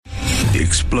the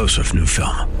explosive new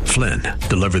film, Flynn,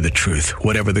 deliver the truth,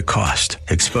 whatever the cost.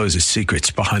 Exposes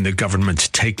secrets behind the government's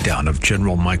takedown of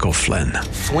General Michael Flynn.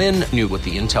 Flynn knew what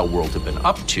the intel world had been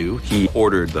up to. He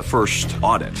ordered the first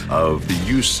audit of the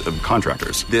use of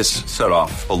contractors. This set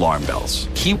off alarm bells.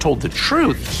 He told the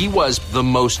truth. He was the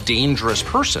most dangerous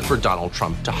person for Donald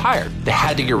Trump to hire. They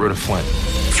had to get rid of Flynn.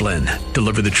 Flynn,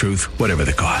 deliver the truth, whatever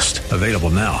the cost. Available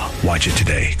now. Watch it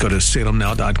today. Go to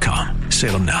salemnow.com.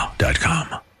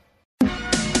 salemnow.com.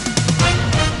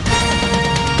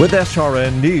 With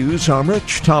SRN News, I'm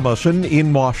Rich Thomason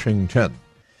in Washington.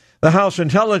 The House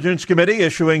Intelligence Committee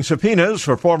issuing subpoenas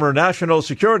for former National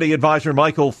Security Advisor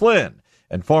Michael Flynn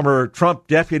and former Trump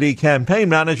deputy campaign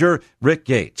manager Rick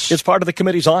Gates. It's part of the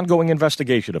committee's ongoing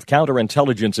investigation of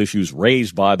counterintelligence issues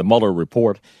raised by the Mueller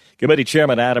report. Committee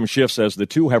Chairman Adam Schiff says the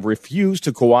two have refused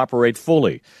to cooperate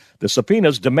fully. The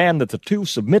subpoenas demand that the two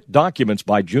submit documents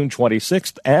by June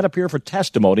 26th and appear for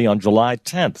testimony on July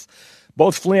 10th.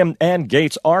 Both Flynn and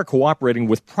Gates are cooperating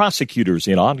with prosecutors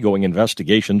in ongoing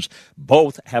investigations.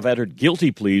 Both have entered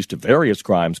guilty pleas to various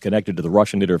crimes connected to the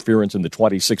Russian interference in the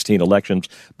 2016 elections,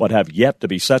 but have yet to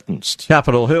be sentenced.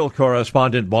 Capitol Hill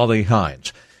correspondent Molly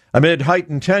Hines. Amid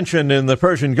heightened tension in the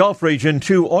Persian Gulf region,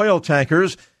 2 oil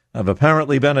tankers have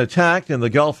apparently been attacked in the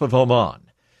Gulf of Oman.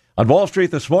 On Wall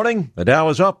Street this morning, the Dow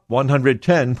is up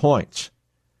 110 points.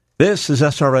 This is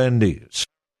SRN News.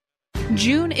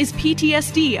 June is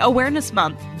PTSD Awareness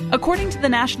Month. According to the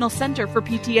National Center for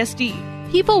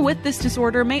PTSD, people with this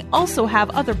disorder may also have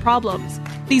other problems.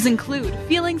 These include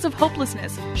feelings of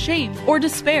hopelessness, shame, or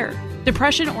despair,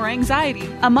 depression or anxiety,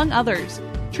 among others.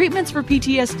 Treatments for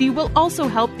PTSD will also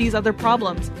help these other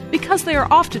problems because they are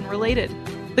often related.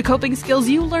 The coping skills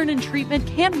you learn in treatment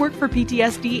can work for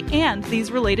PTSD and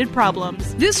these related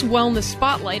problems. This Wellness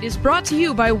Spotlight is brought to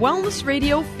you by Wellness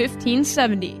Radio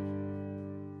 1570.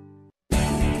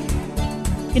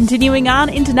 Continuing on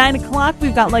into 9 o'clock,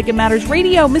 we've got Like It Matters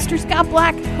Radio. Mr. Scott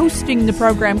Black hosting the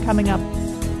program coming up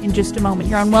in just a moment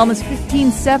here on Wellness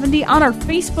 1570. On our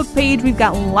Facebook page, we've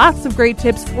got lots of great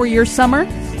tips for your summer.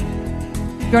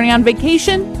 Going on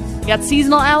vacation, you got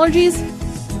seasonal allergies,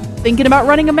 thinking about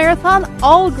running a marathon,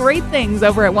 all great things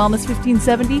over at Wellness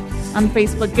 1570 on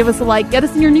Facebook. Give us a like, get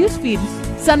us in your newsfeed.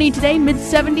 Sunny today,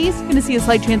 mid-70s. Going to see a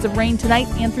slight chance of rain tonight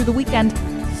and through the weekend.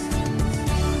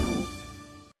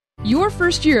 Your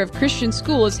first year of Christian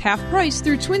school is half price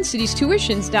through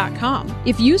TwinCitiesTuitions.com.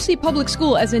 If you see public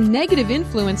school as a negative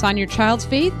influence on your child's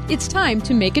faith, it's time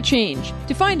to make a change.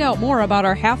 To find out more about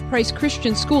our half-price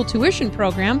Christian school tuition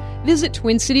program, visit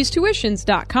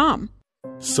TwinCitiesTuitions.com.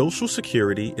 Social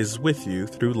Security is with you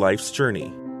through life's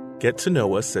journey. Get to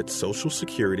know us at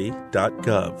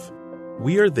socialsecurity.gov.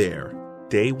 We are there,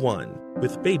 day one,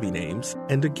 with baby names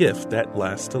and a gift that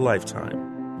lasts a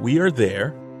lifetime. We are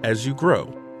there as you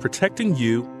grow, protecting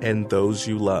you and those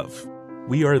you love.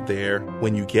 We are there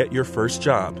when you get your first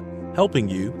job, helping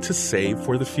you to save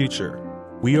for the future.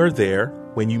 We are there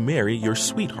when you marry your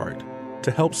sweetheart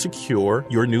to help secure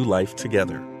your new life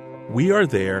together. We are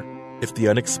there if the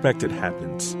unexpected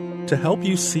happens, to help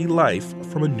you see life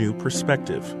from a new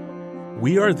perspective.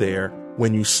 We are there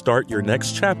when you start your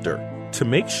next chapter to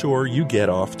make sure you get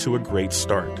off to a great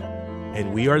start.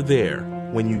 And we are there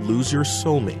when you lose your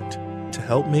soulmate to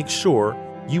help make sure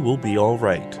you will be all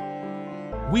right.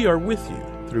 We are with you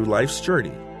through life's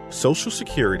journey. Social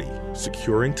Security,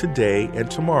 securing today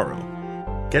and tomorrow.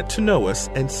 Get to know us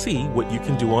and see what you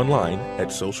can do online at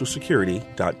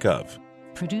socialsecurity.gov.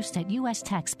 Produced at U.S.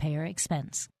 taxpayer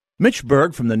expense. Mitch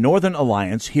Berg from the Northern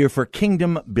Alliance here for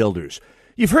Kingdom Builders.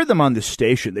 You've heard them on this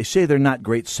station. They say they're not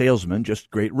great salesmen, just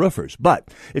great roofers.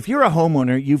 But if you're a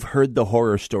homeowner, you've heard the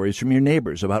horror stories from your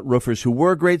neighbors about roofers who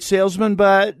were great salesmen,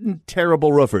 but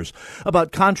terrible roofers,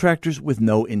 about contractors with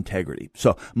no integrity.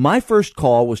 So my first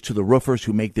call was to the roofers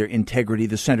who make their integrity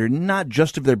the center, not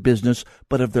just of their business,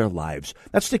 but of their lives.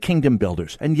 That's the Kingdom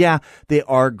Builders. And yeah, they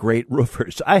are great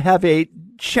roofers. I have a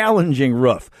challenging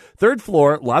roof. 3rd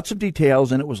floor, lots of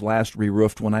details, and it was last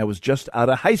re-roofed when I was just out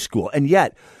of high school. And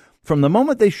yet, from the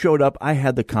moment they showed up, I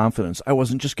had the confidence. I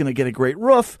wasn't just going to get a great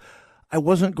roof. I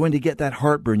wasn't going to get that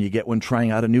heartburn you get when trying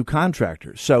out a new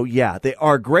contractor. So, yeah, they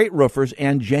are great roofers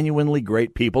and genuinely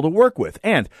great people to work with.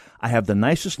 And I have the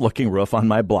nicest looking roof on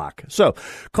my block. So,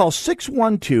 call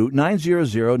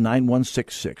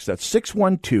 612-900-9166. That's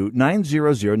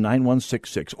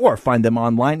 612-900-9166. Or find them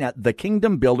online at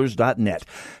thekingdombuilders.net.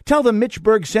 Tell them Mitch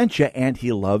Berg sent you, and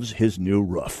he loves his new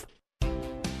roof.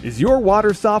 Is your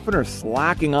water softener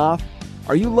slacking off?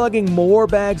 Are you lugging more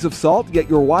bags of salt, yet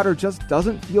your water just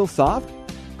doesn't feel soft?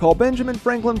 Call Benjamin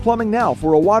Franklin Plumbing now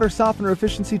for a water softener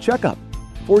efficiency checkup.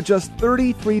 For just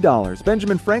 $33,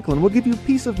 Benjamin Franklin will give you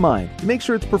peace of mind to make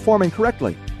sure it's performing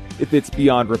correctly. If it's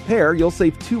beyond repair, you'll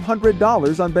save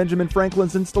 $200 on Benjamin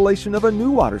Franklin's installation of a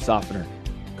new water softener.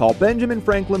 Call Benjamin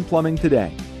Franklin Plumbing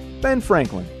today. Ben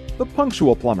Franklin, the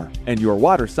punctual plumber, and your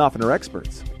water softener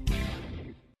experts.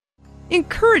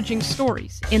 Encouraging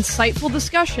stories, insightful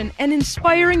discussion, and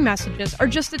inspiring messages are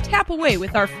just a tap away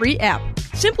with our free app.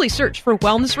 Simply search for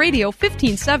Wellness Radio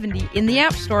 1570 in the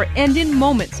App Store, and in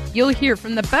moments, you'll hear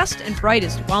from the best and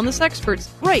brightest wellness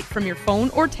experts right from your phone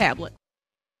or tablet.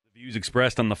 The views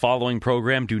expressed on the following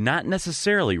program do not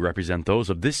necessarily represent those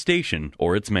of this station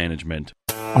or its management.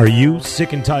 Are you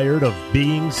sick and tired of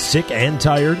being sick and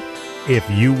tired? If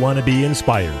you want to be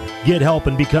inspired, get help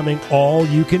in becoming all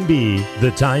you can be,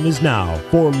 the time is now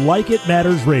for Like It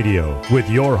Matters Radio with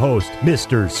your host,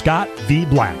 Mr. Scott V.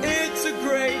 Black. It's a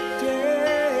great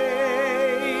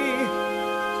day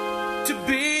to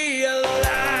be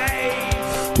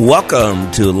alive. Welcome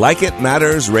to Like It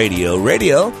Matters Radio.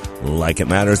 Radio, like it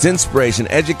matters, inspiration,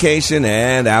 education,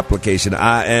 and application.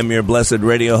 I am your blessed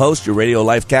radio host, your radio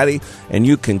life caddy, and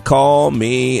you can call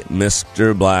me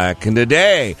Mr. Black. And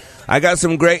today, I got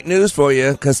some great news for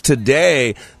you, because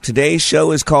today's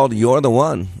show is called You're the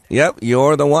One. Yep,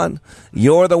 you're the one.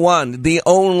 You're the one, the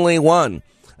only one.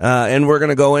 And we're going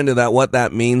to go into that, what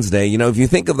that means today. You know, if you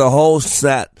think of the whole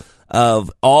set of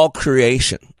all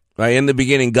creation, right? In the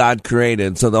beginning, God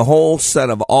created. So the whole set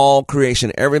of all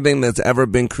creation, everything that's ever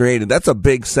been created, that's a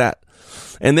big set.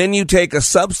 And then you take a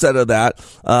subset of that,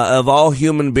 of all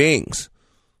human beings,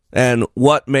 and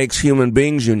what makes human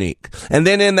beings unique. And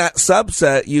then in that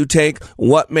subset, you take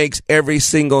what makes every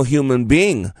single human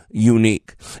being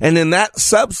unique. And in that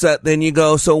subset, then you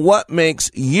go, so what makes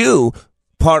you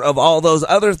part of all those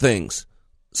other things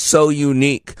so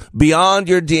unique? Beyond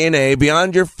your DNA,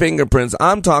 beyond your fingerprints,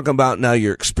 I'm talking about now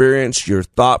your experience, your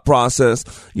thought process,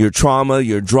 your trauma,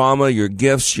 your drama, your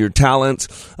gifts, your talents,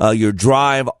 your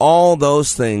drive, all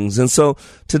those things. And so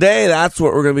today, that's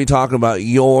what we're going to be talking about.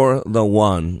 You're the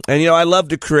one. And, you know, I love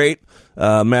to create.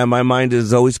 Man, my mind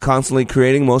is always constantly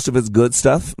creating. Most of it's good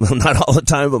stuff. Not all the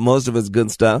time, but most of it's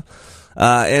good stuff.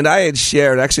 And I had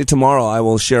shared, actually tomorrow I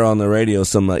will share on the radio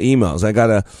some emails. I got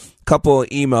a couple of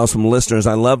emails from listeners.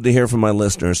 I love to hear from my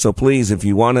listeners. So please, if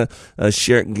you want to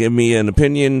share, give me an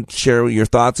opinion, share your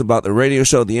thoughts about the radio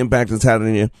show, the impact it's had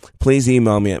on you, please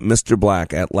email me at Mr.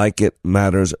 Black at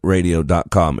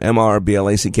likeitmattersradio.com,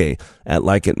 MRBLACK at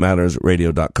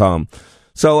likeitmattersradio.com.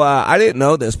 So I didn't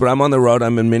know this, but I'm on the road.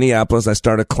 I'm in Minneapolis. I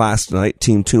start a class tonight,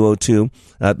 Team 202,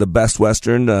 at the Best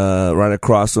Western, right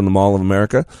across from the Mall of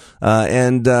America.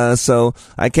 So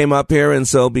I came up here, and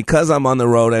so because I'm on the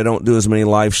road, I don't do as many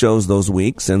live shows those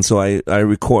weeks, and so I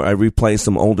replay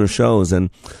some older shows, and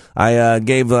I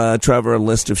gave Trevor a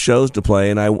list of shows to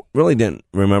play, and I really didn't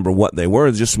remember what they were.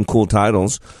 It's just some cool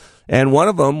titles. And one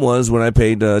of them was when I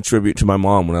paid tribute to my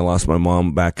mom, when I lost my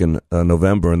mom back in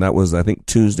November. And that was, I think,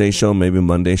 Tuesday show, maybe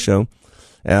Monday show.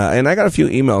 And I got a few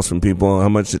emails from people, how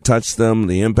much it touched them,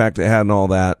 the impact it had and all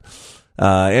that.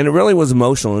 And it really was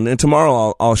emotional. And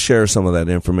tomorrow I'll share some of that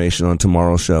information on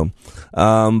tomorrow's show.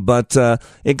 But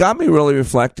it got me really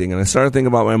reflecting. And I started thinking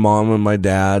about my mom and my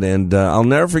dad. And I'll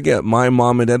never forget my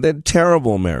mom and dad. They had a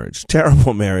terrible marriage.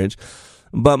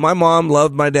 But my mom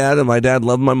loved my dad, and my dad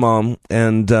loved my mom.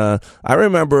 And I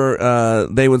remember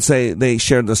they would say, they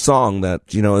shared the song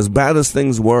that, you know, as bad as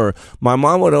things were, my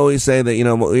mom would always say that, you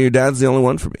know, your dad's the only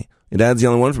one for me. Your dad's the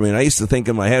only one for me. And I used to think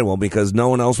in my head, well, because no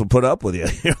one else would put up with you.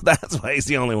 That's why he's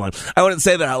the only one. I wouldn't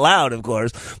say that out loud, of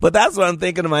course, but that's what I'm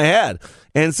thinking in my head.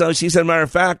 And so she said, matter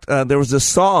of fact, there was this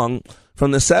song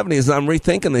from the 70s, and I'm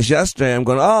rethinking this yesterday. I'm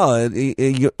going,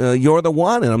 you're the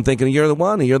one. And I'm thinking, you're the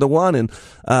one, and you're the one. And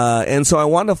so I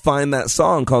wanted to find that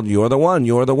song called You're the One,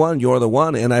 You're the One, You're the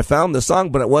One. And I found the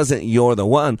song, but it wasn't You're the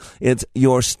One. It's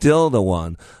You're Still the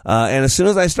One. And as soon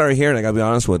as I started hearing it, I got to be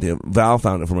honest with you, Val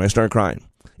found it for me. I started crying.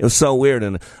 It was so weird.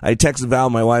 And I texted Val,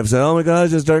 my wife, said, oh my gosh,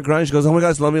 I just started crying. She goes, oh my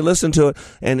gosh, let me listen to it.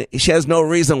 And she has no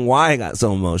reason why I got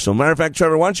so emotional. Matter of fact,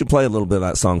 Trevor, why don't you play a little bit of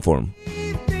that song for him?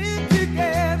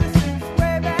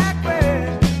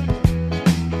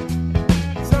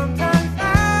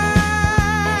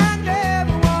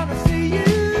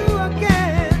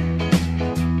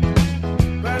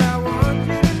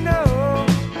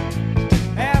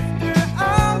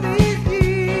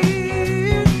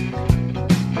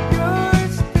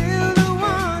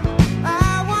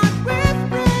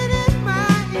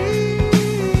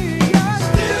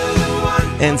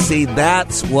 And see,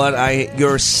 that's what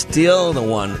you're still the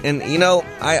one. And, you know,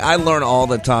 I learn all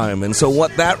the time. And so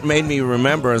what that made me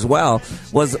remember as well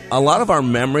was a lot of our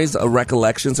memories,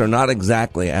 recollections are not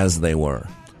exactly as they were.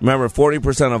 Remember,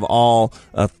 40% of all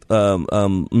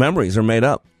memories are made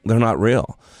up. They're not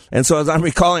real. And so as I'm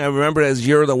recalling, I remember it as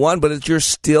you're the one, but it's you're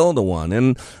still the one.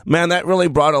 And, man, that really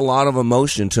brought a lot of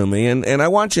emotion to me. And I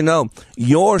want you to know,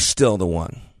 you're still the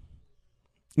one.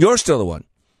 You're still the one.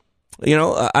 You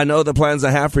know, I know the plans I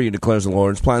have for you, declares the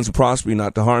Lord. It's plans to prosper you,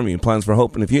 not to harm you. Plans for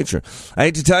hope in the future. I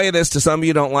hate to tell you this, to some of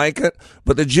you don't like it,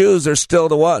 but the Jews are still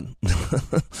the one.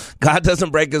 God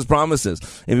doesn't break his promises.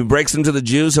 If he breaks them to the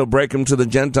Jews, he'll break them to the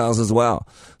Gentiles as well.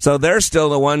 So they're still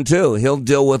the one too. He'll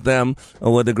deal with them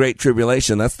with the Great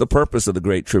Tribulation. That's the purpose of the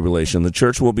Great Tribulation. The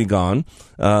church will be gone,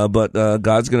 but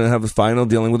God's going to have a final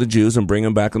dealing with the Jews and bring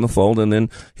them back in the fold, and then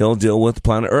he'll deal with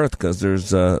planet Earth because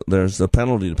there's a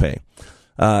penalty to pay.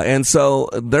 And so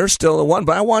they're still the one.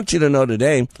 But I want you to know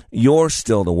today, you're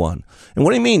still the one. And what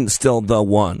do you mean still the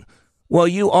one? Well,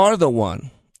 you are the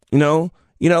one. You know,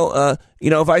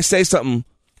 if I say something,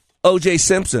 O.J.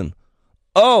 Simpson,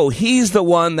 oh, he's the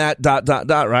one that ...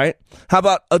 right? How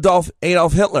about Adolf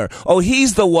Hitler? Oh,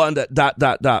 he's the one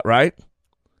that ... right?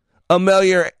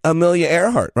 Amelia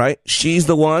Earhart, right? She's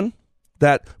the one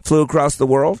that flew across the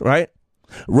world, right?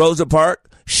 Rosa Parks,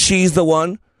 she's the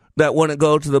one that wouldn't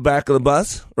go to the back of the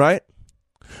bus, right?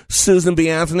 Susan B.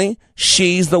 Anthony,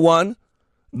 she's the one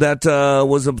that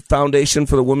was a foundation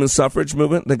for the women's suffrage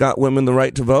movement that got women the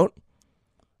right to vote,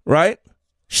 right?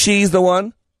 She's the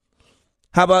one.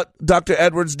 How about Dr.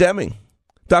 Edwards Deming?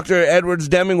 Dr. Edwards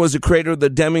Deming was the creator of the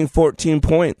Deming 14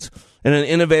 Points and an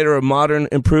innovator of modern,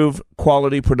 improved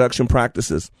quality production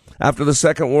practices. After the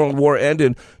Second World War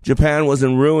ended, Japan was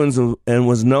in ruins and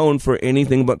was known for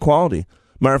anything but quality.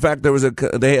 Matter of fact,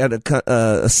 they had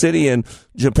a city in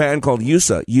Japan called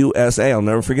USA, USA. I'll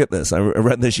never forget this. I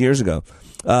read this years ago.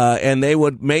 And they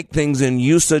would make things in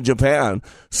USA, Japan,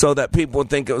 so that people would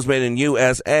think it was made in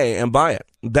USA and buy it.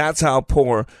 That's how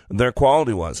poor their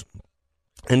quality was.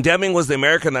 And Deming was the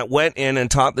American that went in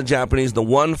and taught the Japanese the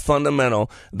one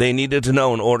fundamental they needed to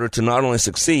know in order to not only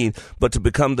succeed, but to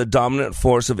become the dominant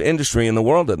force of industry in the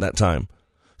world at that time.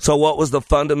 So what was the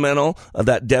fundamental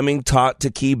that Deming taught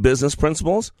to key business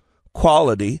principles?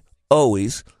 Quality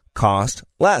always cost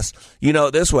less. You know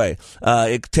it this way.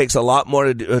 It takes a lot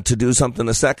more to do something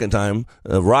the second time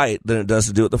right than it does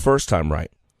to do it the first time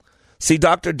right. See,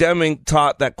 Dr. Deming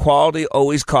taught that quality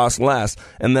always costs less,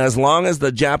 and that as long as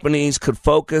the Japanese could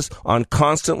focus on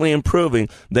constantly improving,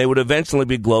 they would eventually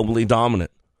be globally dominant.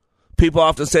 People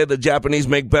often say the Japanese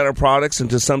make better products, and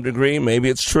to some degree, maybe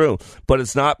it's true. But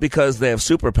it's not because they have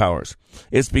superpowers.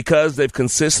 It's because they've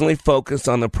consistently focused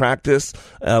on the practice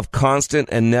of constant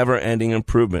and never-ending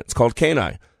improvement. It's called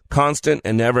Kanai, constant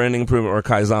and never-ending improvement, or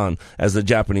Kaizen, as the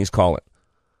Japanese call it.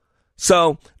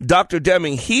 So, Dr.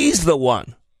 Deming, he's the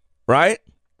one, right?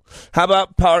 How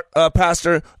about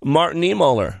Pastor Martin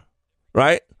Niemöller,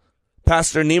 right?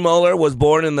 Pastor Niemöller was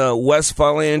born in the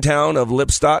Westphalian town of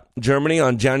Lippstadt, Germany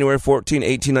on January 14,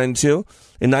 1892.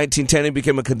 In 1910, he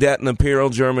became a cadet in the Imperial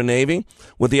German Navy.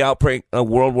 With the outbreak of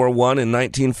World War I in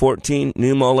 1914,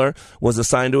 Niemöller was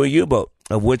assigned to a U-boat,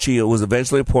 of which he was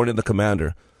eventually appointed the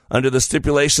commander. Under the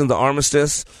stipulations of the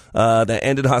armistice that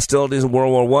ended hostilities in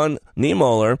World War I,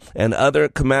 Niemöller and other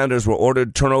commanders were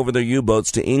ordered to turn over their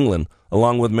U-boats to England,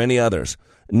 along with many others.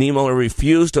 Niemöller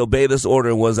refused to obey this order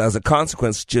and was, as a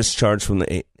consequence, discharged from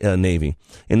the Navy.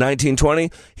 In 1920,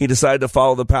 he decided to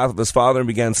follow the path of his father and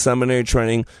began seminary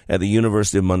training at the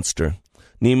University of Munster.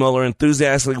 Niemöller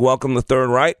enthusiastically welcomed the Third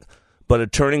Reich, but a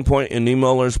turning point in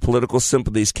Niemöller's political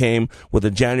sympathies came with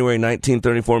a January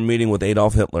 1934 meeting with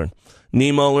Adolf Hitler.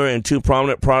 Niemöller and two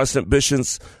prominent Protestant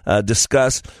bishops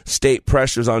discussed state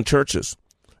pressures on churches.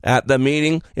 At the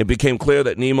meeting, it became clear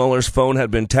that Niemöller's phone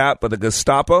had been tapped by the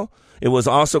Gestapo. It was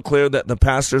also clear that the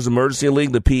Pastors' Emergency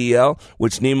League, the PEL,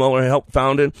 which Niemöller helped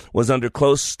founded, was under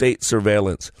close state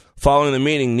surveillance. Following the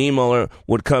meeting, Niemöller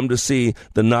would come to see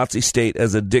the Nazi state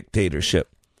as a dictatorship.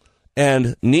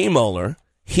 And Niemöller,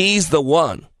 he's the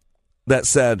one that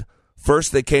said,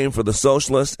 first they came for the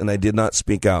socialists, and I did not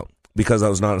speak out because I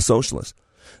was not a socialist.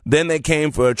 Then they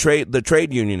came for the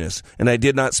trade unionists, and I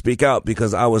did not speak out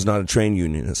because I was not a trade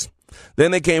unionist.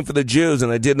 Then they came for the Jews,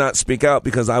 and I did not speak out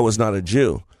because I was not a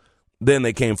Jew. Then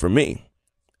they came for me,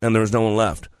 and there was no one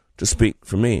left to speak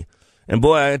for me. And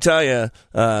boy, I tell you,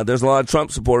 there's a lot of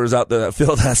Trump supporters out there that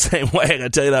feel that same way. I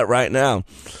can tell you that right now.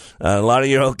 A lot of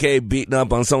you are okay beating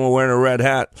up on someone wearing a red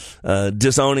hat,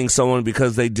 disowning someone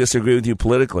because they disagree with you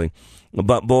politically.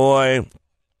 But boy,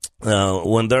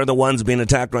 when they're the ones being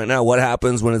attacked right now, what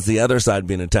happens when it's the other side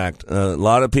being attacked? A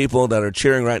lot of people that are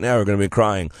cheering right now are going to be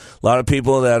crying. A lot of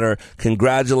people that are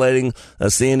congratulating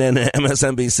CNN and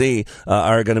MSNBC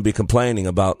are going to be complaining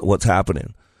about what's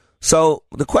happening. So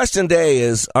the question today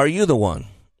is, are you the one?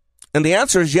 And the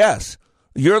answer is yes.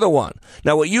 You're the one.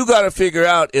 Now, what you got to figure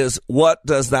out is, what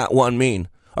does that one mean?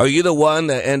 Are you the one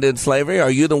that ended slavery? Are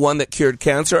you the one that cured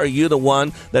cancer? Are you the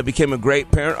one that became a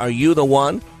great parent? Are you the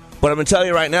one? But I'm going to tell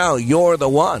you right now, you're the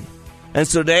one. And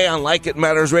so today on Like It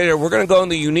Matters Radio, we're going to go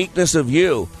into the uniqueness of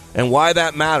you and why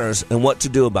that matters and what to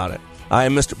do about it. I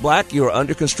am Mr. Black. You are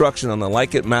under construction on the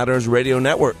Like It Matters Radio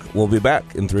Network. We'll be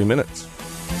back in 3 minutes.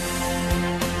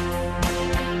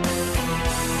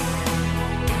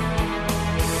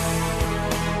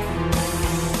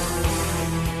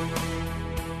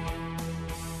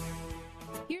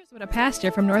 A pastor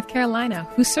from North Carolina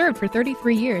who served for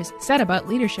 33 years said about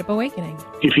Leadership Awakening.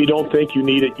 If you don't think you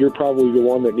need it, you're probably the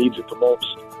one that needs it the most.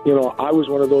 You know, I was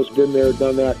one of those, been there,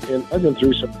 done that, and I've been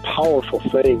through some powerful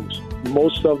things.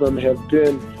 Most of them have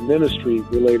been ministry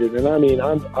related. And I mean,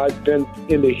 I've been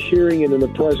in the hearing and in the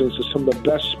presence of some of the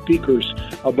best speakers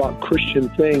about Christian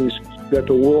things that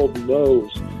the world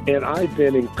knows. And I've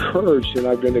been encouraged, and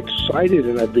I've been excited,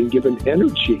 and I've been given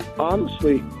energy.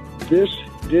 Honestly, this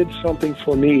did something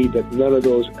for me that none of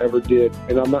those ever did,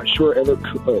 and I'm not sure ever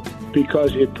could,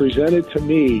 because it presented to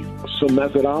me some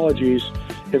methodologies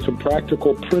and some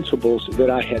practical principles that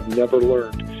I had never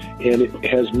learned, and it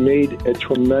has made a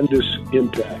tremendous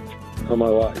impact on my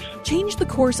life. Change the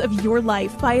course of your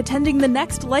life by attending the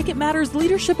next Like It Matters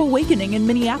Leadership Awakening in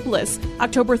Minneapolis,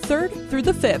 October 3rd through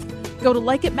the 5th. Go to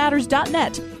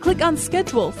likeitmatters.net, click on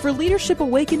Schedule for Leadership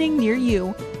Awakening near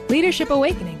you. Leadership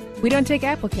Awakening. We don't take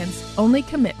applicants, only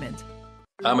commitment.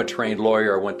 I'm a trained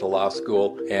lawyer. I went to law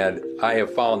school, and I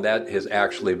have found that has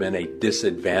actually been a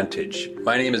disadvantage.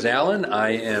 My name is Alan.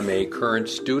 I am a current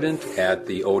student at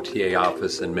the OTA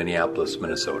office in Minneapolis,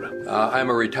 Minnesota.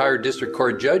 I'm a retired district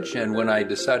court judge, and when I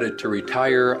decided to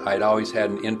retire, I'd always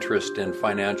had an interest in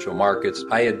financial markets.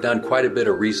 I had done quite a bit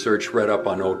of research, read up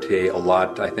on OTA a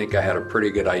lot. I think I had a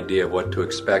pretty good idea of what to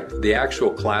expect. The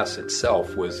actual class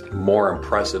itself was more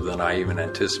impressive than I even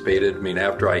anticipated. I mean,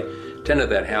 after I attended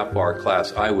that half-hour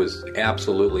class, I was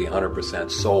absolutely 100%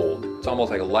 sold. It's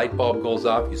almost like a light bulb goes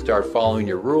off. You start following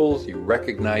your rules. You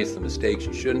recognize the mistakes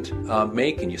you shouldn't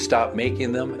make, and you stop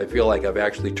making them. I feel like I've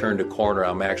actually turned a corner.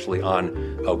 I'm actually on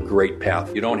a great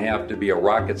path. You don't have to be a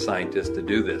rocket scientist to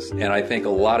do this. And I think a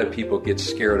lot of people get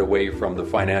scared away from the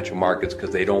financial markets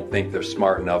because they don't think they're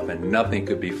smart enough, and nothing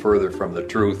could be further from the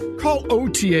truth. Call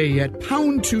OTA at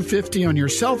pound 250 on your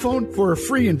cell phone for a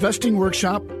free investing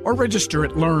workshop, or register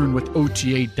at learnwithota.com.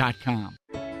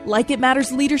 Like It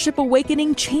Matters Leadership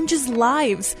Awakening changes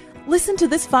lives. Listen to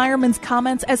this fireman's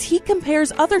comments as he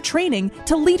compares other training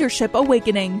to Leadership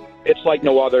Awakening. It's like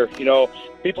no other. You know,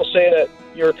 people say that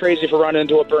you're crazy for running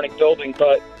into a burning building,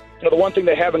 but you know, the one thing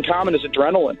they have in common is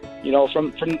adrenaline. You know,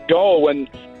 from go, when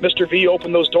Mr. V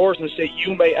opened those doors and said,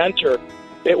 "You may enter,"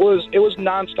 it was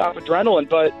nonstop adrenaline,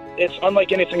 but it's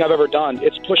unlike anything I've ever done.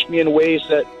 It's pushed me in ways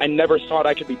that I never thought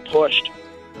I could be pushed.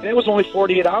 And it was only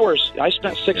 48 hours. I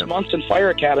spent 6 months in Fire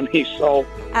Academy, so...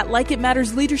 At Like It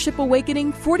Matters Leadership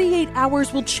Awakening, 48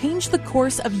 hours will change the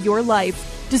course of your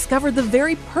life. Discover the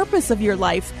very purpose of your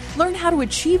life, learn how to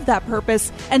achieve that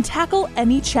purpose, and tackle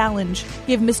any challenge.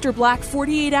 Give Mr. Black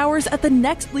 48 hours at the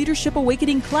next Leadership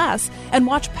Awakening class and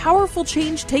watch powerful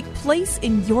change take place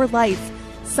in your life.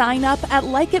 Sign up at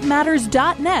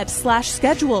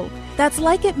likeitmatters.net/schedule. That's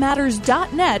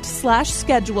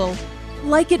likeitmatters.net/schedule.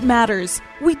 Like It Matters.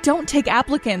 We don't take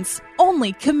applicants,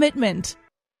 only commitment.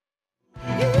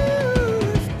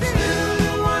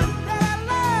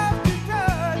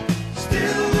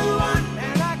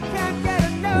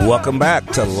 Welcome back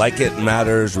to Like It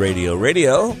Matters Radio.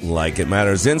 Radio, like it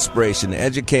matters, inspiration,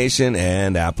 education,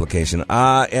 and application.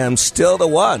 I am still the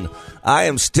one. I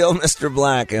am still Mr.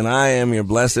 Black, and I am your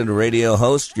blessed radio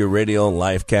host, your radio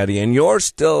life caddy, and you're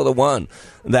still the one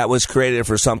that was created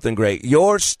for something great.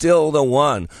 You're still the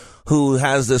one who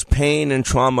has this pain and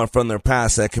trauma from their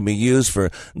past that can be used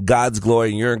for God's glory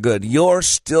and your good. You're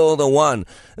still the one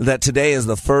that today is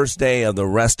the first day of the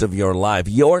rest of your life.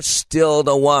 You're still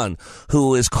the one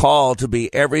who is called to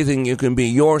be everything you can be.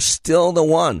 You're still the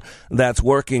one that's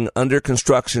working under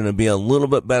construction to be a little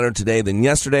bit better today than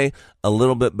yesterday, a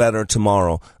little bit better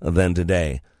tomorrow than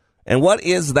today. And what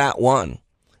is that one?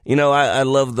 You know, I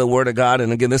love the Word of God,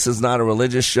 and again, this is not a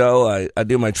religious show. I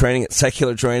do my training at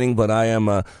Secular Training, but I'm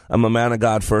a man of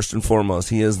God first and foremost.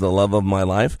 He is the love of my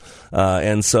life,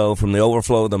 and so from the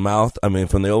overflow of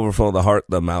the heart,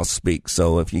 the mouth speaks.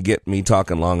 So if you get me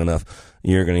talking long enough,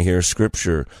 you're going to hear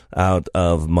Scripture out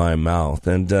of my mouth.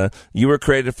 And you were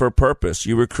created for a purpose.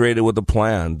 You were created with a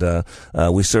plan.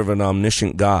 We serve an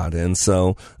omniscient God, and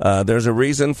so there's a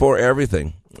reason for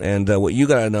everything. And what you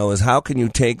got to know is, how can you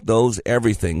take those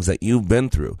everythings that you've been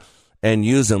through and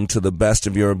use them to the best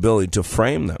of your ability to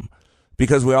frame them.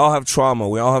 Because we all have trauma,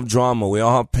 we all have drama, we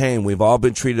all have pain, we've all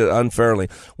been treated unfairly.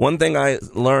 One thing I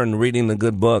learned reading the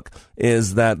good book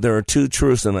is that there are two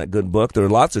truths in that good book. There are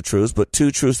lots of truths, but two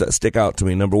truths that stick out to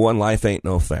me. Number one, life ain't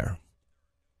no fair.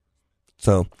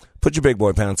 So put your big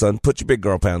boy pants on, put your big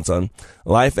girl pants on.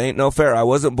 Life ain't no fair. I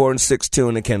wasn't born 6'2"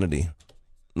 in a Kennedy.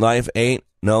 Life ain't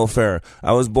no fair.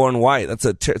 I was born white.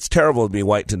 It's terrible to be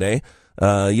white today.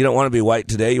 You don't want to be white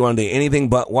today. You want to be anything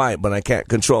but white, but I can't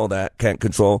control that. Can't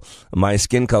control my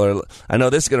skin color. I know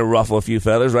this is going to ruffle a few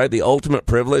feathers, right? The ultimate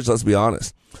privilege, let's be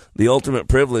honest. The ultimate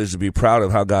privilege is to be proud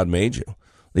of how God made you.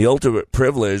 The ultimate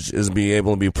privilege is to be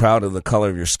able to be proud of the color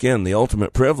of your skin. The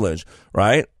ultimate privilege,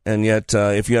 right? And yet,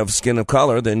 if you have skin of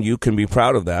color, then you can be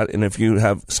proud of that. And if you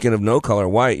have skin of no color,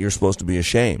 white, you're supposed to be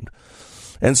ashamed.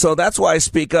 And so that's why I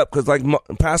speak up, because like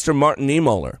Pastor Martin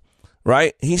Niemöller,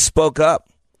 right? He spoke up.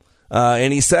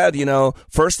 And he said,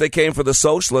 first they came for the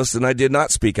socialists and I did not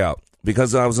speak out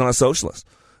because I was not a socialist.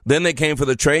 Then they came for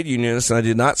the trade unionists and I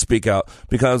did not speak out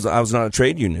because I was not a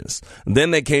trade unionist.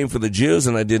 Then they came for the Jews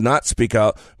and I did not speak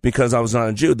out because I was not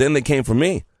a Jew. Then they came for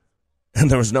me and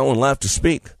there was no one left to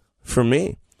speak for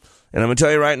me. And I'm going to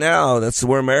tell you right now, that's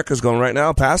where America's going right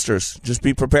now. Pastors, just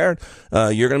be prepared.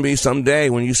 You're going to be someday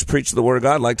when you preach the word of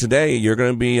God like today, you're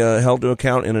going to be held to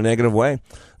account in a negative way.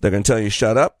 They're going to tell you,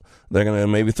 shut up. They're going to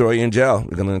maybe throw you in jail.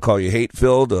 They're going to call you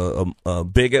hate-filled, a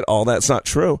bigot. All that's not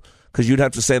true because you'd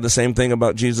have to say the same thing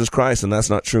about Jesus Christ, and that's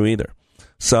not true either.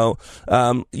 So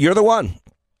you're the one.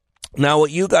 Now,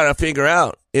 what you got to figure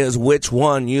out is which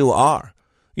one you are.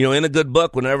 In the good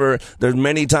book, whenever there's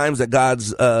many times that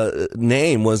God's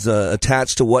name was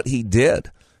attached to what he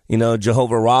did.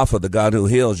 Jehovah Rapha, the God who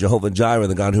heals, Jehovah Jireh,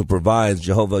 the God who provides,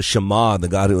 Jehovah Shammah, the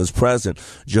God who is present,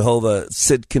 Jehovah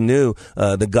Sidkenu,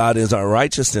 the God is our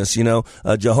righteousness,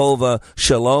 Jehovah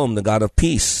Shalom, the God of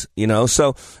peace,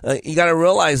 So you got to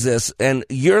realize this, and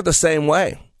you're the same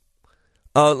way.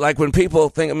 Like when people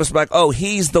think of Mr. Black, oh,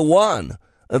 he's the one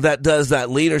that does that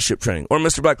leadership training. Or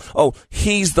Mr. Black, oh,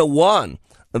 he's the one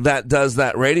that does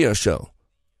that radio show.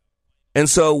 And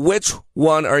so which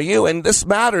one are you? And this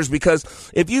matters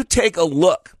because if you take a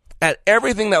look at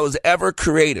everything that was ever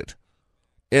created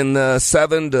in the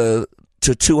 7 to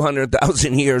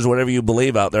 200,000 years, whatever you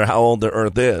believe out there, how old the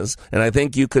earth is. And I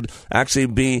think you could actually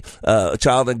be a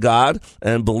child of God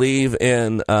and believe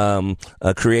in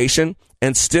creation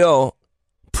and still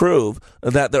prove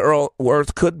that the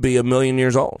earth could be 1 million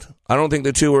years old. I don't think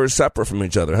the two are separate from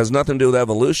each other. It has nothing to do with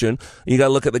evolution. You got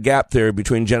to look at the gap theory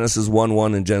between Genesis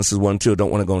 1:1 and Genesis 1:2.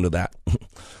 Don't want to go into that.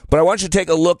 But I want you to take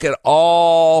a look at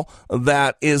all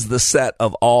that is the set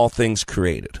of all things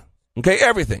created. Okay,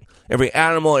 everything. Every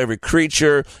animal, every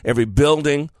creature, every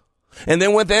building. And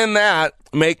then within that,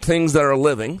 make things that are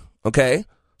living. Okay?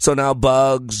 So now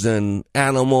bugs and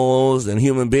animals and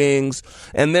human beings.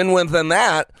 And then within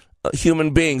that, human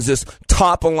beings, this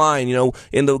top of line,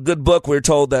 in the good book, we're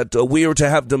told that we are to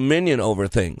have dominion over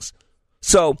things.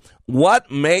 So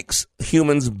what makes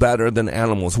humans better than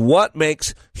animals? What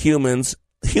makes humans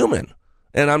human?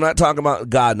 And I'm not talking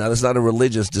about God now. This is not a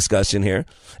religious discussion here.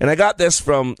 And I got this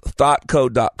from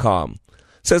thoughtcode.com. It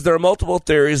says there are multiple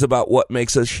theories about what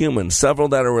makes us human, several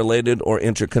that are related or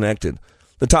interconnected.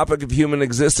 The topic of human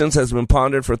existence has been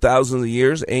pondered for thousands of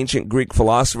years. Ancient Greek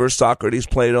philosophers, Socrates,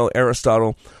 Plato,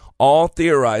 Aristotle, all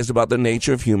theorized about the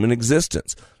nature of human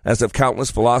existence, as have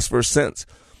countless philosophers since.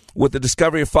 With the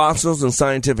discovery of fossils and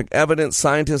scientific evidence,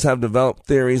 scientists have developed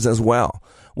theories as well.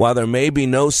 While there may be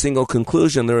no single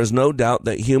conclusion, there is no doubt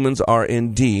that humans are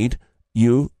indeed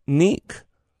unique.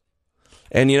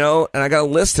 And and I got a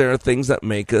list there of things that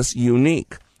make us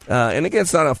unique. And again,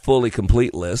 it's not a fully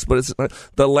complete list, but it's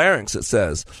the larynx, it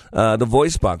says. The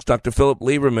voice box. Dr. Philip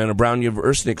Lieberman of Brown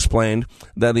University explained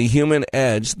that the human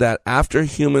edge, that after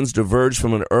humans diverged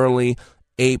from an early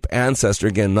ape ancestor,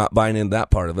 again, not buying into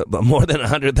that part of it, but more than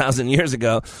 100,000 years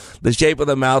ago, the shape of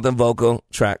the mouth and vocal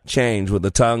tract changed with the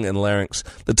tongue and larynx.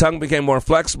 The tongue became more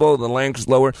flexible, the larynx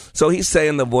lower. So he's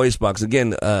saying the voice box,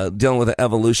 again, dealing with the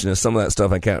evolutionist, some of that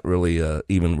stuff I can't really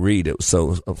even read. It was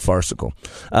so farcical.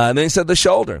 And then he said the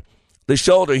shoulder. The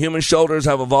shoulder, human shoulders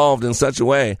have evolved in such a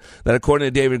way that according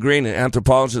to David Green, an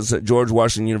anthropologist at George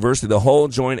Washington University, the whole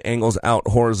joint angles out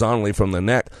horizontally from the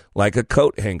neck like a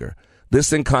coat hanger.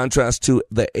 This in contrast to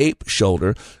the ape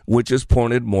shoulder, which is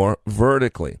pointed more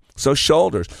vertically. So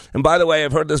shoulders. And by the way,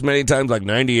 I've heard this many times, like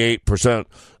 98%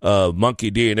 of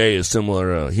monkey DNA is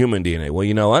similar to human DNA. Well,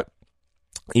 you know what?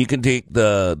 You can take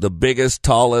the biggest,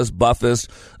 tallest, buffest,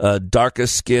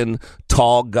 darkest skin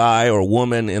tall guy or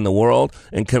woman in the world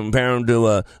and compare them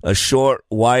to a short,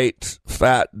 white,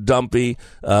 fat, dumpy,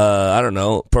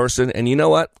 person. And you know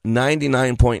what?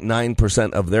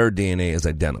 99.9% of their DNA is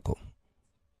identical.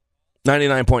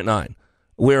 99.9.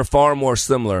 We're far more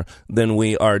similar than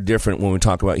we are different when we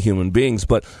talk about human beings.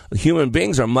 But human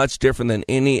beings are much different than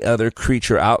any other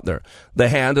creature out there. The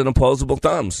hand and opposable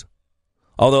thumbs.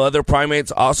 Although other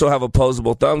primates also have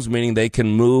opposable thumbs, meaning they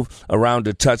can move around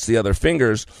to touch the other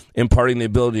fingers, imparting the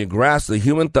ability to grasp, the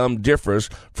human thumb differs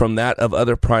from that of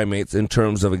other primates in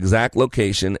terms of exact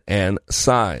location and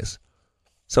size.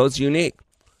 So it's unique.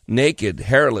 Naked,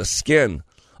 hairless skin.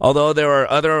 Although there are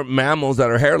other mammals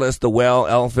that are hairless, the whale,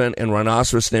 elephant, and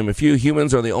rhinoceros, to name a few,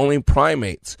 humans are the only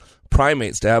primates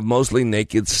to have mostly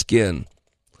naked skin.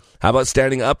 How about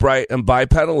standing upright and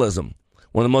bipedalism?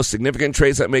 One of the most significant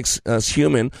traits that makes us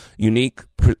human unique,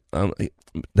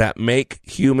 that make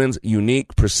humans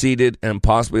unique, preceded, and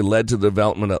possibly led to the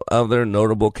development of other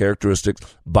notable characteristics,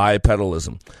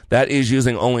 bipedalism. That is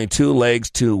using only two legs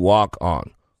to walk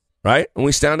on, right? And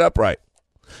we stand upright.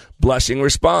 Blushing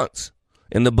response.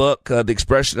 In the book, The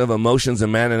Expression of Emotions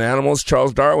in Man and Animals,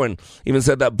 Charles Darwin even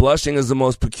said that blushing is the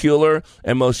most peculiar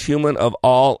and most human of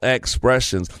all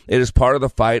expressions. It is part of the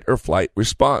fight or flight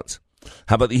response.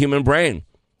 How about the human brain?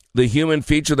 The human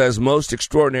feature that is most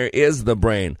extraordinary is the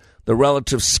brain. The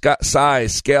relative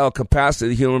size, scale, capacity of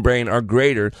the human brain are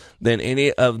greater than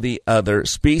any of the other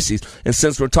species. And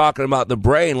since we're talking about the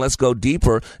brain, let's go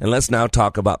deeper and let's now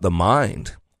talk about the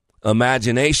mind.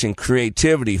 Imagination,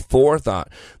 creativity,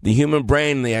 forethought. The human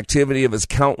brain and the activity of its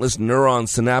countless neuron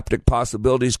synaptic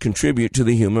possibilities contribute to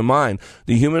the human mind.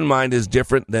 The human mind is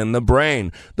different than the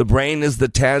brain. The brain is the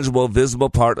tangible, visible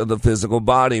part of the physical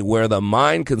body, where the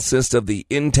mind consists of the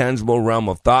intangible realm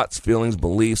of thoughts, feelings,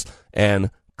 beliefs, and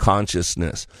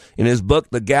consciousness. In his book,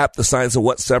 The Gap, The Science of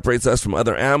What Separates Us from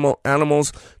Other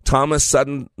Animals, Thomas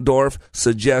Suddendorf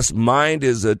suggests mind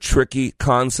is a tricky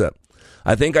concept.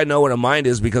 I think I know what a mind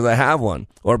is because I have one,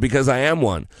 or because I am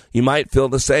one. You might feel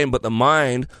the same, but the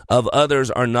mind of others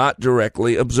are not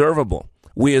directly observable.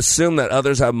 We assume that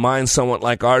others have minds somewhat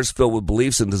like ours, filled with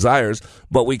beliefs and desires,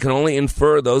 but we can only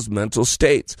infer those mental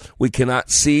states. We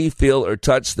cannot see, feel, or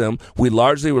touch them. We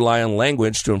largely rely on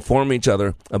language to inform each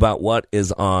other about what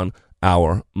is on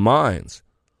our minds.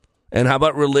 And how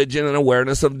about religion and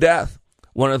awareness of death?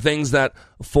 One of the things that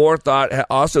forethought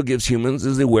also gives humans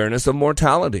is the awareness of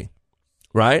mortality.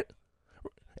 Right?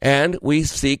 And we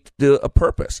seek a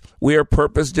purpose. We are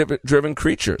purpose-driven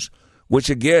creatures, which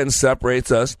again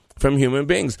separates us from human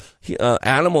beings.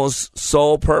 Animals'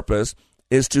 sole purpose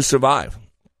is to survive.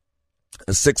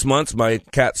 At 6 months, my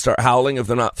cats start howling if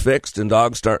they're not fixed, and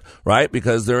dogs start, right?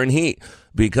 Because they're in heat.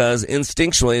 Because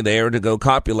instinctually they are to go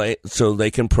copulate so they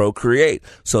can procreate,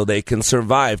 so they can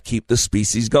survive, keep the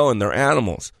species going. They're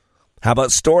animals. How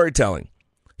about storytelling?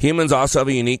 Humans also have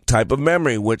a unique type of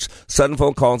memory, which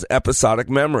Suttonfold calls episodic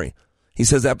memory. He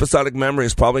says episodic memory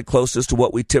is probably closest to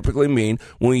what we typically mean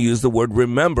when we use the word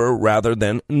remember rather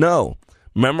than know.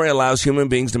 Memory allows human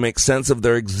beings to make sense of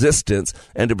their existence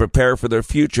and to prepare for their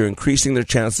future, increasing their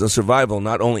chances of survival,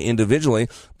 not only individually,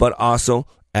 but also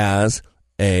as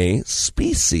a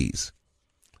species.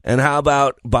 And how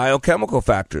about biochemical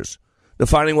factors?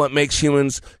 Defining what makes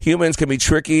humans can be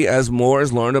tricky as more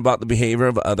is learned about the behavior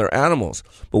of other animals.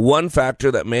 But one factor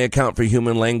that may account for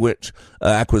human language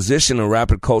acquisition and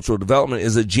rapid cultural development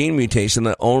is a gene mutation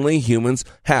that only humans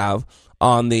have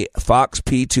on the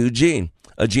FOXP2 gene,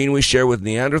 a gene we share with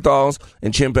Neanderthals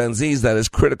and chimpanzees that is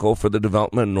critical for the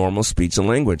development of normal speech and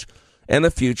language and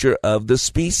the future of the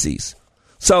species.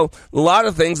 So a lot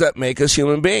of things that make us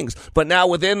human beings. But now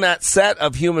within that set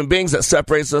of human beings that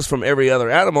separates us from every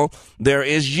other animal, there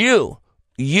is you.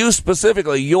 You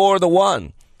specifically, you're the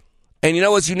one. And you know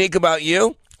what's unique about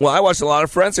you? Well, I watched a lot of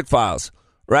Forensic Files,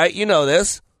 right? You know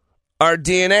this. Our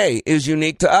DNA is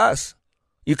unique to us.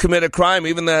 You commit a crime,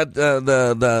 even that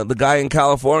the guy in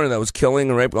California that was killing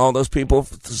and raping all those people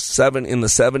in the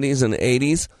 70s and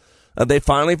 80s, they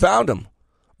finally found him.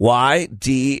 Why?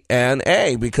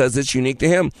 DNA, because it's unique to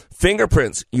him.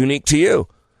 Fingerprints, unique to you.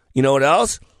 You know what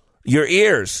else? Your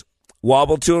ears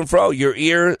wobble to and fro. Your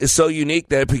ear is so unique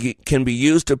that it can be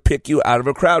used to pick you out of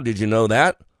a crowd. Did you know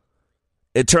that?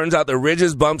 It turns out the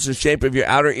ridges, bumps, and shape of your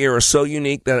outer ear are so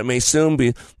unique that it may soon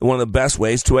be one of the best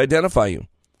ways to identify you.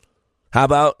 How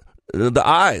about the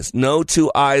eyes? No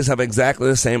two eyes have exactly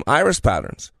the same iris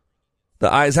patterns.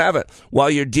 The eyes have it.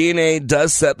 While your DNA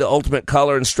does set the ultimate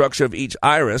color and structure of each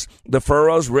iris, the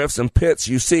furrows, rifts, and pits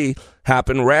you see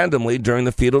happen randomly during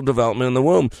the fetal development in the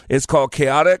womb. It's called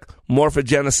chaotic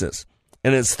morphogenesis,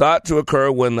 and it's thought to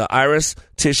occur when the iris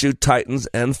tissue tightens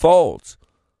and folds.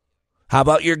 How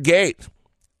about your gait?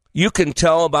 You can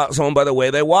tell about someone by the way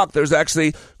they walk. There's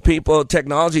actually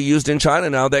technology used in China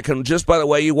now that can, just by the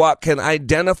way you walk, can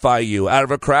identify you out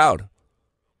of a crowd.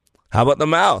 How about the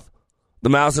mouth? The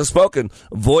mouth is spoken.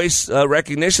 Voice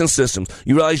recognition systems.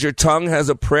 You realize your tongue has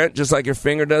a print just like your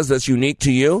finger does that's unique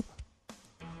to you?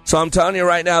 So I'm telling you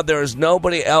right now, there is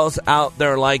nobody else out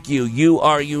there like you. You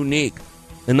are unique.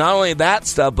 And not only that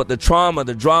stuff, but the trauma,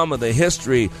 the drama, the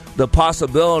history, the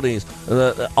possibilities,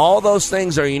 all those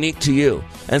things are unique to you.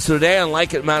 And so today on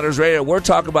Like It Matters Radio, we're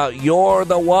talking about you're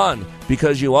the one,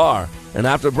 because you are. And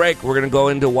after the break, we're going to go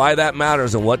into why that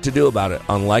matters and what to do about it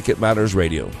on Like It Matters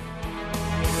Radio.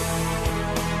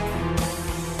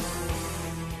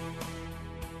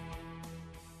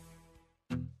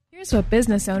 Here's what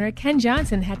business owner Ken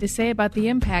Johnson had to say about the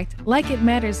impact Like It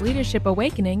Matters Leadership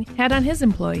Awakening had on his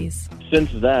employees. Since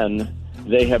then,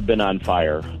 they have been on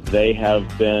fire. They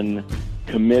have been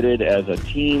committed as a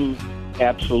team,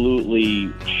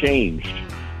 absolutely changed.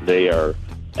 They are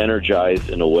energized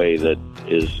in a way that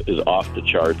is off the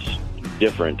charts,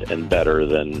 different and better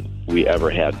than we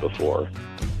ever had before.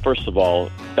 First of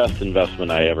all, best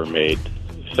investment I ever made.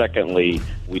 Secondly,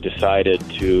 we decided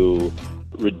to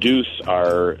reduce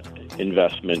our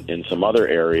investment in some other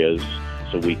areas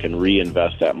so we can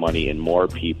reinvest that money in more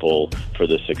people for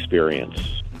this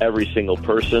experience. Every single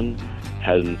person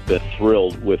has been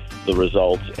thrilled with the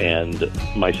results, and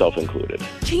myself included.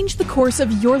 Change the course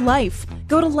of your life.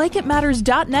 Go to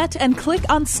likeitmatters.net and click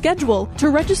on Schedule to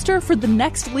register for the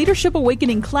next Leadership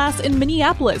Awakening class in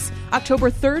Minneapolis, October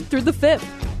 3rd through the 5th.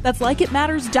 That's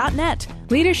likeitmatters.net.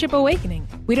 Leadership Awakening.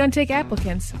 We don't take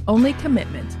applicants, only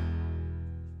commitment.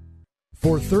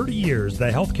 For 30 years,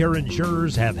 the healthcare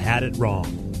insurers have had it wrong.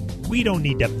 We don't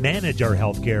need to manage our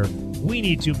healthcare. We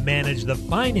need to manage the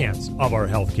finance of our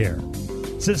healthcare.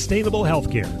 Sustainable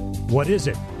healthcare. What is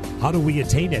it? How do we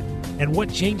attain it? And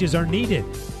what changes are needed?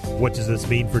 What does this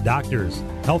mean for doctors,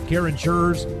 healthcare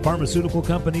insurers, pharmaceutical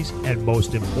companies, and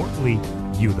most importantly,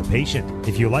 you, the patient?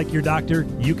 If you like your doctor,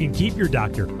 you can keep your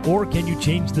doctor. Or can you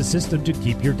change the system to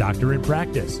keep your doctor in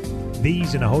practice?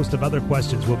 These and a host of other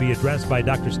questions will be addressed by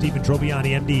Dr. Stephen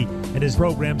Trobiani, MD, and his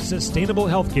program Sustainable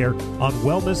Healthcare on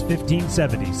Wellness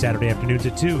 1570, Saturday afternoons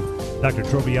at 2. Dr.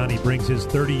 Trobiani brings his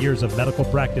 30 years of medical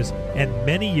practice and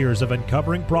many years of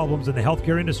uncovering problems in the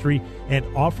healthcare industry and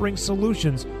offering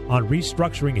solutions on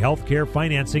restructuring healthcare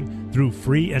financing through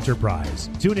free enterprise.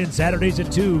 Tune in Saturdays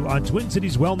at 2 on Twin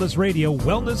Cities Wellness Radio,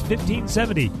 Wellness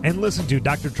 1570, and listen to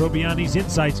Dr. Trobiani's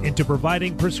insights into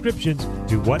providing prescriptions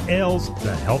to what ails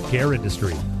the healthcare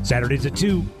industry. Saturdays at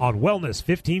 2 on Wellness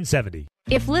 1570.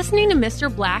 If listening to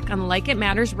Mr. Black on Like It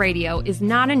Matters Radio is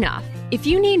not enough, if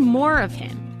you need more of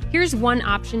him, here's one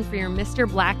option for your Mr.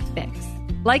 Black fix.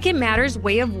 Like It Matters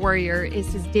Way of Warrior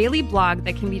is his daily blog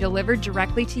that can be delivered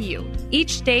directly to you.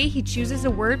 Each day, he chooses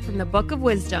a word from the Book of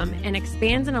Wisdom and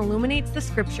expands and illuminates the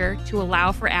scripture to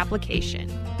allow for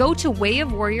application. Go to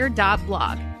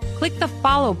wayofwarrior.blog, click the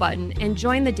follow button, and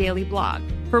join the daily blog.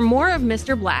 For more of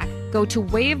Mr. Black, go to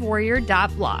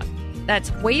wayofwarrior.blog.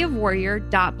 That's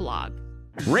wayofwarrior.blog.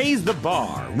 Raise the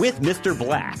bar with Mr.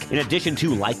 Black. In addition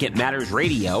to Like It Matters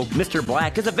Radio, Mr.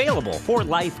 Black is available for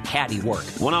life caddy work,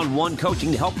 one-on-one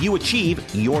coaching to help you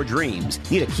achieve your dreams.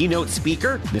 Need a keynote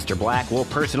speaker? Mr. Black will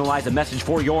personalize a message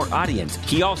for your audience.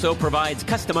 He also provides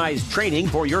customized training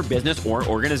for your business or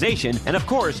organization. And of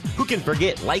course, who can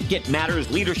forget Like It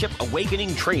Matters Leadership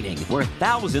Awakening Training, where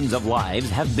thousands of lives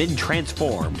have been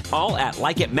transformed. All at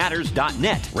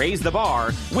likeitmatters.net. Raise the bar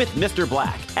with Mr.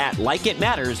 Black at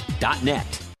likeitmatters.net.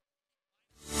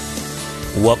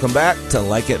 Welcome back to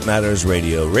Like It Matters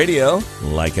Radio. Radio,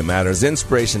 like it matters,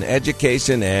 inspiration,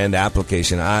 education, and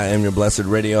application. I am your blessed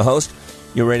radio host,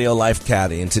 your radio life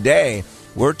caddy. And today,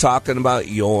 we're talking about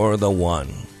you're the one.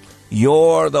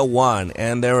 You're the one,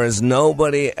 and there is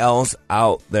nobody else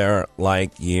out there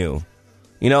like you.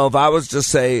 You know, if I was to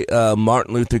say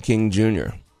Martin Luther King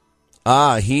Jr.,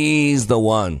 he's the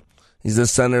one. He's the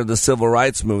center of the civil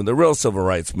rights movement, the real civil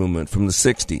rights movement from the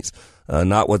 60s.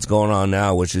 Not what's going on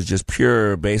now, which is just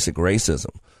pure basic racism.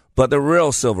 But the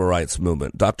real civil rights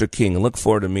movement, Dr. King, I look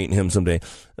forward to meeting him someday.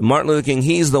 Martin Luther King,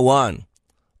 he's the one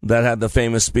that had the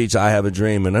famous speech, I Have a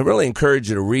Dream. And I really encourage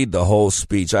you to read the whole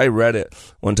speech. I read it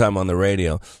one time on the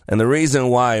radio. And the reason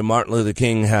why Martin Luther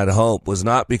King had hope was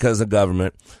not because of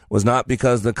government, was not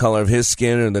because of the color of his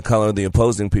skin or the color of the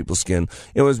opposing people's skin.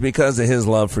 It was because of his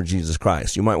love for Jesus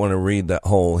Christ. You might want to read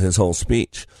his whole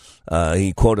speech.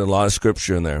 He quoted a lot of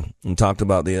scripture in there and talked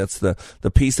about that's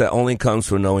the peace that only comes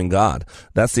from knowing God.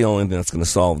 That's the only thing that's going to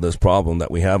solve this problem that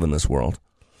we have in this world.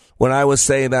 When I would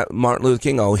say that Martin Luther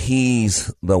King,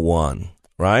 he's the one,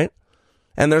 right?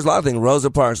 And there's a lot of things. Rosa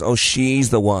Parks, oh, she's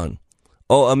the one.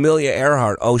 Oh, Amelia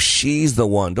Earhart, oh, she's the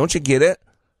one. Don't you get it?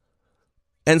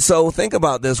 And so think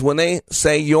about this. When they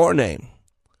say your name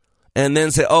and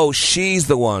then say, oh, she's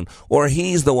the one or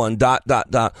he's the one, ...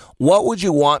 what would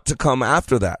you want to come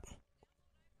after that?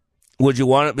 Would you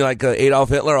want it to be like Adolf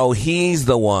Hitler? Oh, he's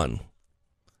the one.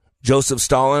 Joseph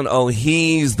Stalin? Oh,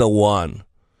 he's the one.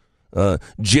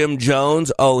 Jim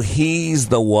Jones? Oh, he's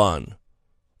the one.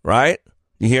 Right?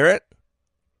 You hear it?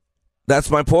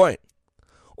 That's my point.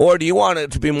 Or do you want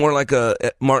it to be more like a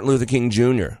Martin Luther King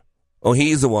Jr.? Oh,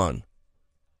 he's the one.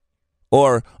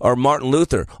 Or Martin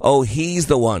Luther? Oh, he's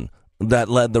the one that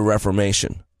led the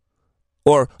Reformation.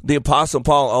 Or the Apostle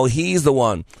Paul? Oh, he's the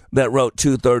one that wrote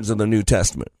 2/3 of the New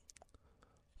Testament.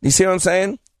 You see what I'm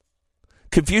saying?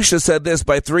 Confucius said this,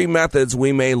 by 3 methods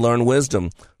we may learn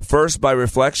wisdom. First, by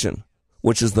reflection,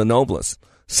 which is the noblest.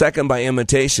 Second, by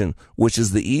imitation, which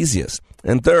is the easiest.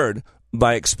 And third,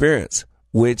 by experience,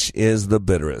 which is the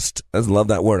bitterest. I love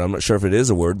that word. I'm not sure if it is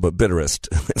a word, but bitterest.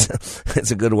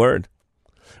 It's a good word.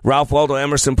 Ralph Waldo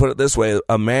Emerson put it this way,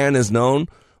 a man is known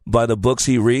by the books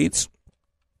he reads,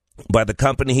 by the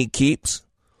company he keeps,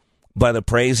 by the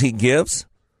praise he gives,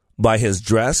 by his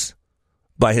dress,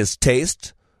 by his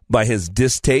taste, by his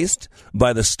distaste,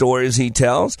 by the stories he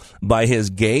tells, by his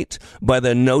gait, by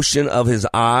the notion of his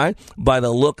eye, by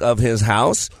the look of his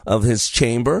house, of his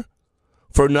chamber.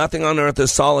 For nothing on earth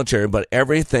is solitary, but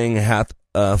everything hath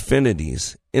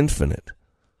affinities infinite.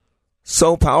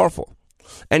 So powerful.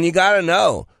 And you got to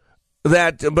know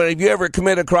that, but if you ever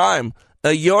commit a crime,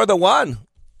 you're the one.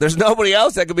 There's nobody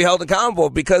else that can be held accountable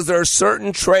because there are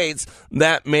certain traits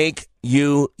that make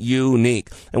you unique.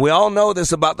 And we all know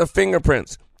this about the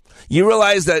fingerprints. You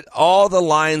realize that all the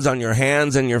lines on your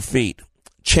hands and your feet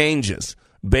changes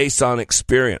based on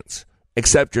experience,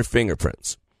 except your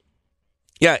fingerprints.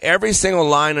 Yeah, every single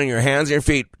line on your hands and your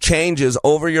feet changes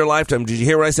over your lifetime. Did you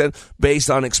hear what I said? Based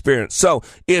on experience. So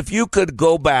if you could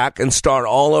go back and start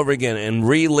all over again and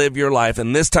relive your life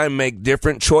and this time make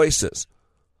different choices,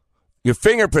 your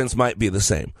fingerprints might be the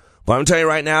same. But I'm going to tell you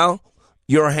right now,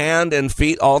 your hand and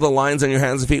feet, all the lines on your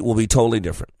hands and feet will be totally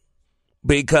different.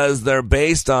 Because they're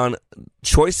based on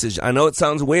choices. I know it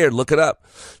sounds weird. Look it up.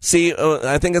 See,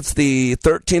 I think it's the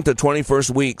 13th to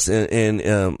 21st weeks in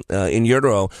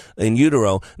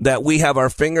utero that we have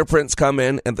our fingerprints come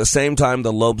in at the same time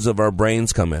the lobes of our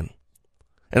brains come in.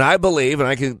 And I believe, and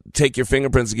I can take your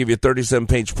fingerprints and give you a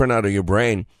 37-page printout of your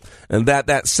brain, and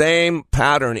that same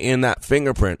pattern in that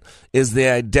fingerprint is the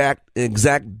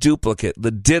exact duplicate,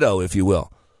 the ditto, if you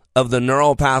will, of the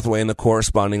neural pathway in the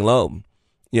corresponding lobe.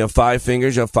 You have 5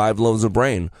 fingers, you have 5 lobes of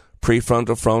brain,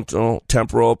 prefrontal, frontal,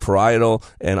 temporal, parietal,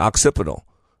 and occipital.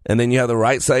 And then you have the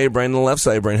right side of your brain and the left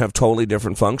side of your brain have totally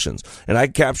different functions. And I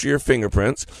capture your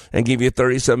fingerprints and give you a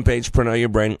 37-page print of your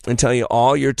brain and tell you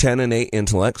all your 10 and 8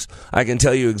 intellects. I can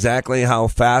tell you exactly how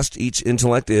fast each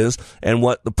intellect is and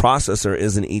what the processor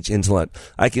is in each intellect.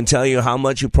 I can tell you how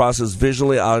much you process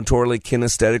visually, auditorily,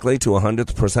 kinesthetically to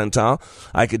 100th percentile.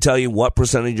 I can tell you what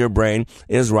percentage of your brain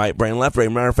is right brain, left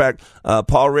brain. Matter of fact,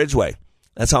 Paul Ridgway.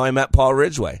 That's how I met Paul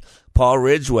Ridgway. Paul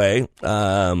Ridgway,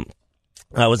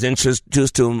 I was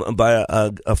introduced to him by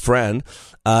a friend,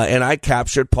 and I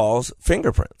captured Paul's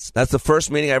fingerprints. That's the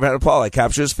first meeting I ever had with Paul. I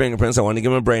captured his fingerprints. I wanted to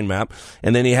give him a brain map,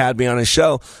 and then he had me on his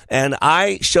show. And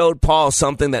I showed Paul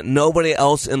something that nobody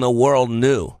else in the world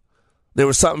knew. There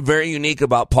was something very unique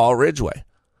about Paul Ridgway.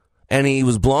 And he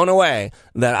was blown away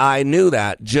that I knew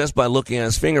that just by looking at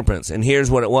his fingerprints. And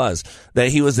here's what it was, that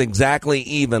he was exactly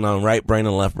even on right brain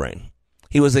and left brain.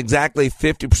 He was exactly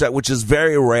 50%, which is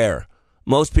very rare.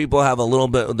 Most people have a little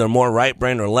bit, they're more right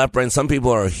brain or left brain. Some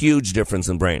people are a huge difference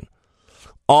in brain.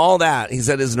 All that, he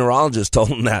said his neurologist told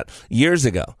him that years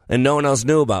ago, and no one else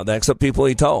knew about that except people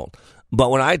he told.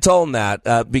 But when I told him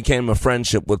that, became a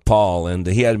friendship with Paul, and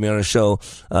he had me on a show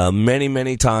many,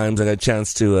 many times. I got a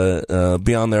chance to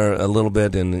be on there a little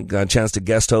bit and got a chance to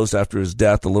guest host after his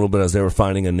death a little bit as they were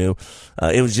finding a new.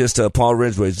 It was just Paul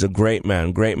Ridgway. He's a great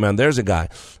man, great man. There's a guy.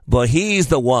 But he's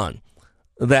the one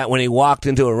that when he walked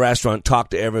into a restaurant,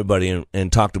 talked to everybody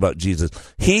and talked about Jesus.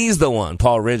 He's the one,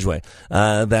 Paul Ridgway,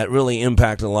 that really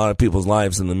impacted a lot of people's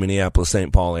lives in the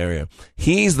Minneapolis-St. Paul area.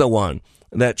 He's the one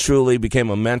that truly became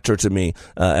a mentor to me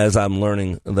as I'm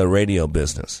learning the radio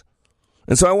business.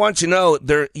 And so I want you to know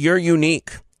you're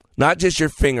unique, not just your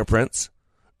fingerprints,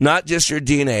 not just your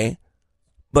DNA,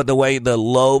 but the way the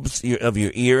lobes of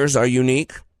your ears are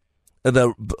unique,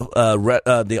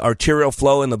 the arterial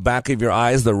flow in the back of your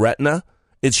eyes, the retina.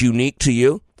 It's unique to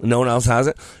you. No one else has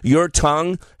it. Your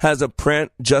tongue has a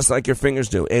print just like your fingers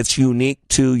do. It's unique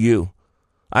to you.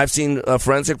 I've seen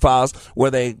forensic files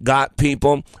where they got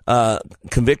people,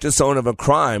 convicted someone of a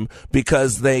crime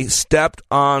because they stepped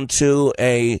onto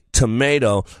a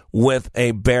tomato with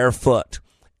a bare foot.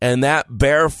 And that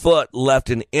bare foot left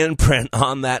an imprint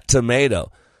on that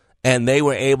tomato. And they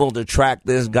were able to track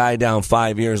this guy down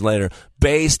 5 years later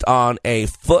based on a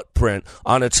footprint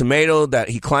on a tomato that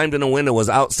he climbed in a window, was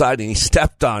outside, and he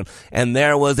stepped on. And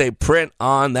there was a print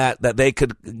on that they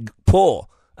could pull.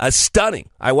 Stunning.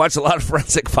 I watch a lot of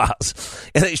forensic files,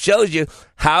 and it shows you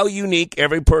how unique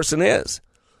every person is.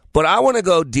 But I want to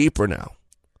go deeper now.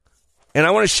 And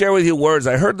I want to share with you words.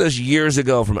 I heard this years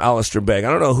ago from Alistair Begg. I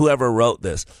don't know whoever wrote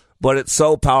this, but it's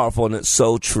so powerful and it's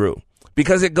so true.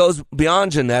 Because it goes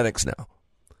beyond genetics now.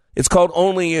 It's called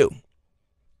Only You.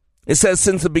 It says,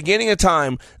 since the beginning of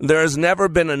time, there has never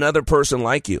been another person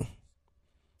like you.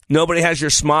 Nobody has your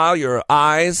smile, your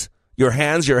eyes, your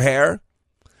hands, your hair.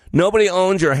 Nobody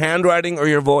owns your handwriting or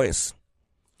your voice.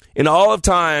 In all of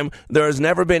time, there has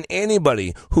never been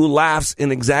anybody who laughs in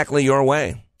exactly your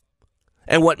way.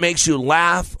 And what makes you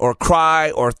laugh or cry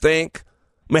or think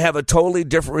may have a totally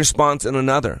different response in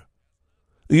another.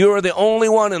 You are the only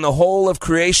one in the whole of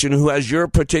creation who has your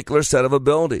particular set of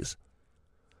abilities.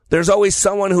 There's always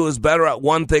someone who is better at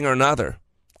one thing or another.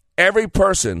 Every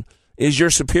person is your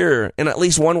superior in at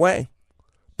least one way.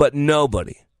 But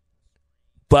nobody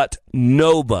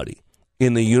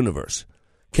in the universe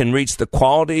can reach the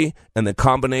quality and the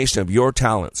combination of your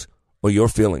talents or your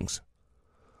feelings.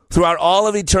 Throughout all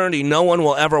of eternity, no one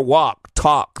will ever walk,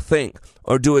 talk, think,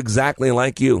 or do exactly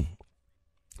like you.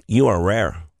 You are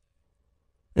rare.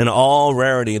 In all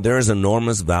rarity, there is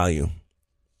enormous value.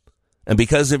 And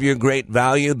because of your great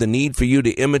value, the need for you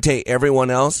to imitate everyone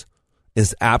else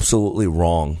is absolutely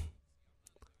wrong.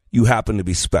 You happen to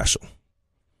be special.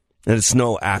 And it's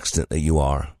no accident that you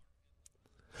are.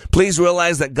 Please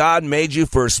realize that God made you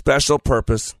for a special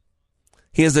purpose.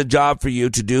 He has a job for you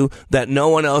to do that no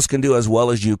one else can do as well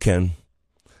as you can.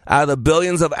 Out of the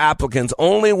billions of applicants,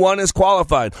 only one is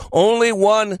qualified. Only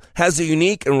one has a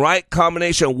unique and right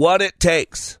combination of what it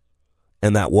takes.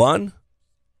 And that one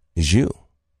is you.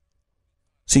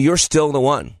 So you're still the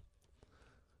one.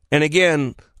 And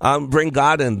again, I'll bring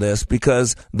God in this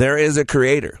because there is a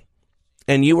creator.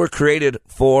 And you were created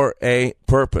for a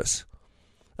purpose.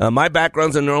 My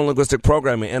background's in neuro-linguistic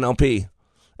programming, NLP.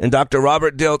 And Dr.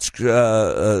 Robert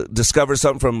Dilts discovered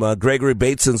something from Gregory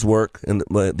Bateson's work in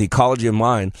the Ecology of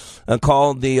Mind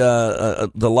called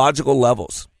the logical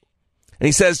levels. And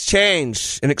he says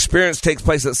change and experience takes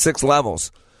place at 6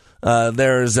 levels.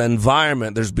 There's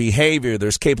environment, there's behavior,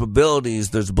 there's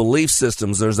capabilities, there's belief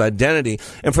systems, there's identity.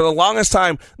 And for the longest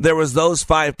time, there was those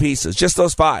 5 pieces, just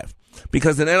those 5.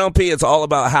 Because in NLP, it's all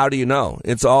about how do you know.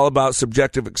 It's all about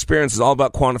subjective experience. It's all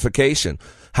about quantification.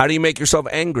 How do you make yourself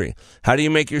angry? How do you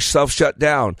make yourself shut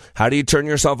down? How do you turn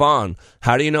yourself on?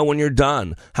 How do you know when you're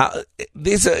done?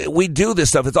 We do this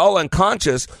stuff. It's all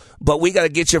unconscious, but we got to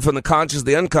get you from the conscious to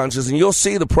the unconscious, and you'll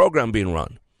see the program being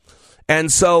run.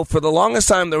 And so for the longest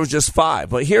time, there was just 5.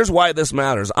 But here's why this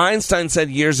matters. Einstein said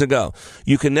years ago,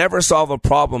 you can never solve a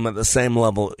problem at the same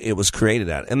level it was created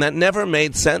at. And that never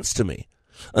made sense to me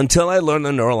until I learned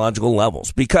the neurological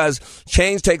levels, because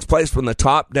change takes place from the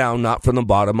top down, not from the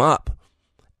bottom up.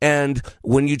 And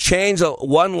when you change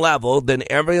one level, then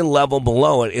every level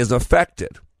below it is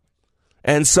affected.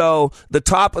 And so the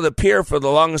top of the pier for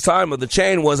the longest time of the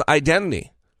chain was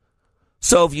identity.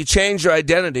 So if you change your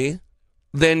identity,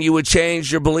 then you would change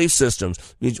your belief systems.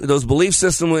 Those belief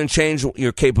systems would change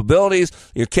your capabilities.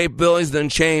 Your capabilities then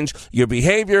change your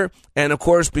behavior. And, of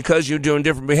course, because you're doing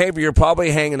different behavior, you're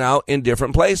probably hanging out in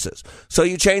different places. So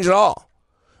you change it all.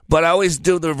 But I always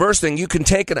do the reverse thing. You can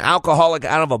take an alcoholic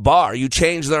out of a bar. You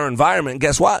change their environment, and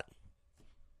guess what?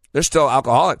 They're still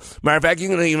alcoholic. Matter of fact, you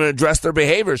can even address their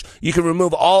behaviors. You can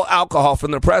remove all alcohol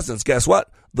from their presence. Guess what?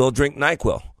 They'll drink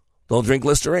NyQuil. They'll drink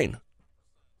Listerine.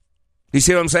 You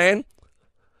see what I'm saying?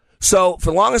 So for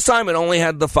the longest time, it only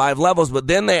had the 5 levels, but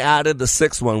then they added the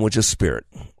 6th one, which is spirit.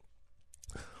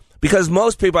 Because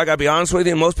most people, I got to be honest with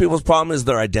you, most people's problem is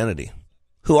their identity.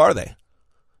 Who are they?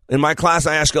 In my class,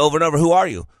 I ask over and over, who are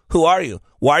you? Who are you?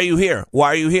 Why are you here? Why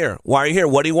are you here? Why are you here?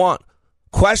 What do you want?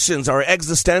 Questions are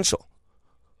existential.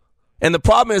 And the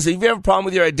problem is, if you have a problem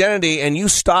with your identity and you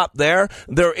stop there,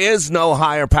 there is no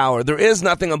higher power. There is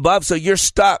nothing above, so you're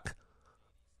stuck.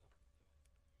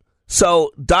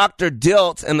 So Dr.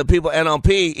 Dilts and the people at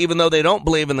NLP, even though they don't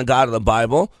believe in the God of the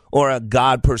Bible or a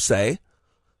God per se,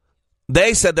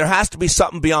 they said there has to be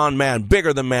something beyond man,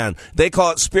 bigger than man. They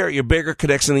call it spirit, your bigger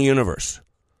connection in the universe.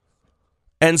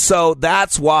 And so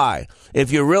that's why,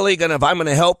 if I'm going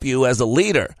to help you as a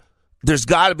leader, There's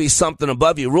got to be something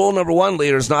above you. Rule number one,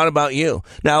 leader, is not about you.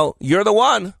 Now, you're the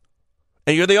one,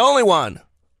 and you're the only one.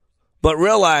 But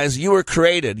realize you were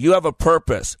created. You have a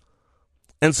purpose.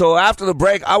 And so after the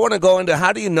break, I want to go into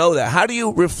how do you know that? How do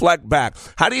you reflect back?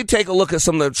 How do you take a look at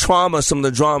some of the trauma, some of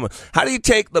the drama? How do you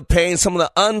take the pain, some of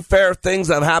the unfair things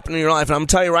that have happened in your life? And I'm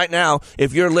telling you right now,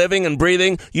 if you're living and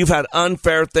breathing, you've had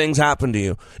unfair things happen to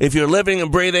you. If you're living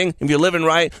and breathing, if you're living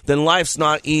right, then life's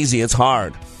not easy. It's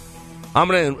hard. I'm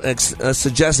going to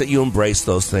suggest that you embrace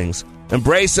those things.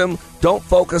 Embrace them. Don't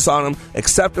focus on them.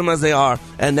 Accept them as they are.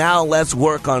 And now let's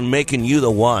work on making you the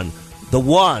one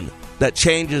that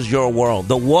changes your world,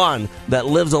 the one that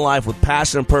lives a life with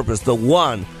passion and purpose, the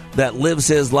one that lives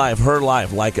his life, her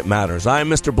life, like it matters. I'm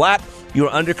Mr. Black. You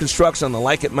are under construction on the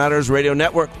Like It Matters Radio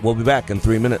Network. We'll be back in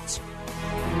 3 minutes.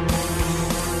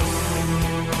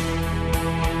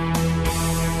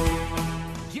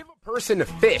 Give a person a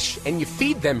fish and you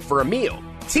feed them for a meal.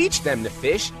 Teach them to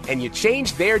fish and you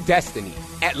change their destiny.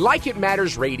 At Like It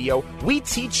Matters Radio, we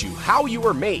teach you how you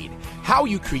are made, how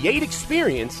you create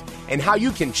experience, and how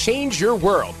you can change your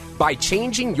world by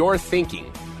changing your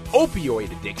thinking.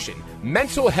 Opioid addiction,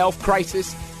 mental health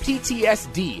crisis,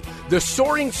 PTSD, the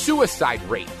soaring suicide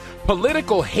rate,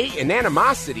 political hate and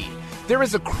animosity. There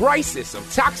is a crisis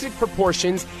of toxic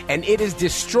proportions, and it is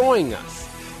destroying us.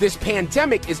 This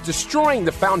pandemic is destroying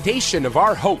the foundation of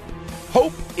our hope.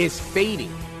 Hope is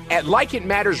fading. At Like It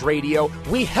Matters Radio,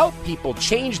 we help people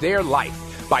change their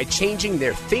life by changing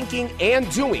their thinking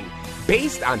and doing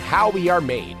based on how we are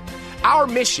made. Our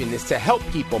mission is to help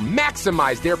people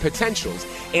maximize their potentials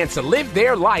and to live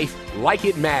their life like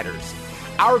it matters.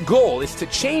 Our goal is to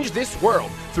change this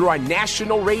world through our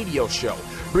national radio show,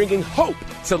 bringing hope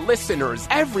to listeners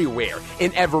everywhere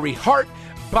in every heart,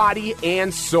 body,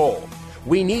 and soul.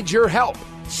 We need your help,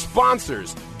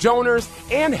 sponsors, donors,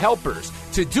 and helpers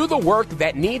to do the work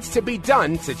that needs to be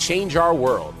done to change our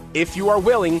world. If you are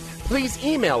willing, please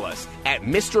email us at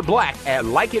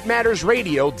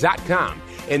MrBlack@LikeItMattersRadio.com.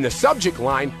 In the subject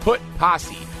line, put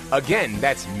Posse. Again,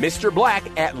 that's Mr. Black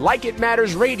at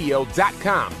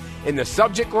LikeItMattersRadio.com. In the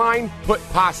subject line, put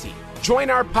Posse. Join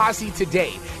our posse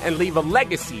today and leave a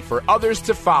legacy for others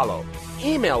to follow.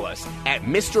 Email us at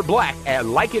Mr. Black at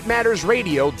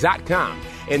LikeItMattersRadio.com.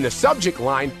 In the subject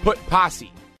line, put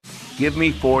Posse. Give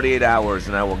me 48 hours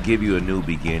and I will give you a new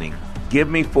beginning. Give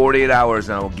me 48 hours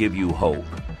and I will give you hope.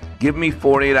 Give me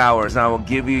 48 hours and I will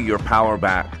give you your power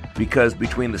back. Because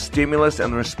between the stimulus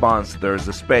and the response, there is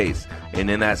a space.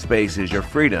 And in that space is your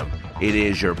freedom. It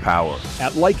is your power.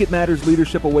 At Like It Matters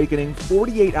Leadership Awakening,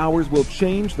 48 hours will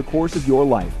change the course of your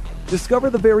life.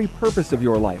 Discover the very purpose of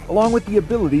your life, along with the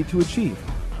ability to achieve.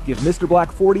 Give Mr.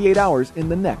 Black 48 hours in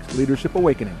the next Leadership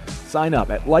Awakening. Sign up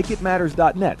at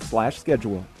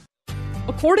likeitmatters.net/schedule.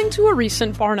 According to a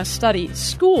recent Barna study,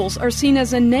 schools are seen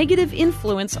as a negative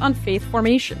influence on faith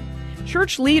formation.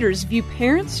 Church leaders view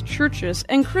parents, churches,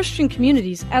 and Christian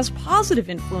communities as positive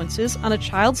influences on a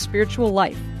child's spiritual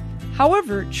life.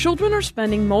 However, children are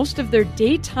spending most of their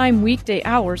daytime weekday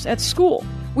hours at school,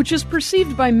 which is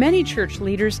perceived by many church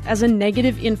leaders as a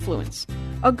negative influence.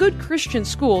 A good Christian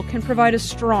school can provide a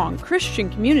strong Christian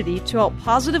community to help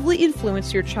positively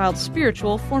influence your child's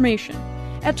spiritual formation.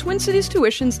 At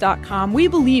TwinCitiesTuitions.com, we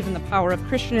believe in the power of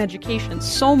Christian education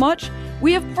so much,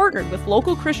 we have partnered with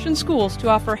local Christian schools to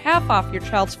offer half off your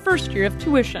child's first year of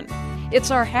tuition.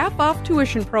 It's our half-off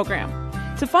tuition program.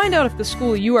 To find out if the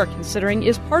school you are considering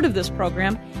is part of this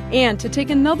program, and to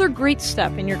take another great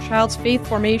step in your child's faith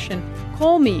formation,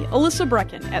 call me, Alyssa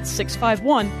Brecken, at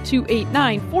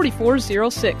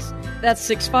 651-289-4406. That's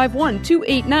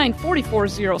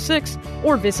 651-289-4406,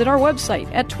 or visit our website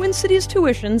at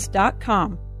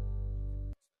TwinCitiesTuitions.com.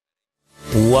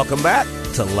 Welcome back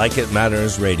to Like It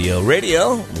Matters Radio.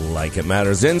 Radio, like it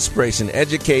matters, inspiration,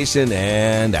 education,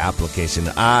 and application.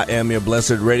 I am your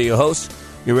blessed radio host,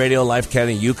 your radio life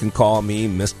caddy. You can call me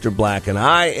Mr. Black, and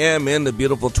I am in the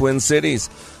beautiful Twin Cities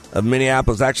of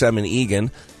Minneapolis. Actually, I'm in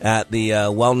Eagan at the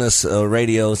Wellness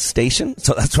radio station,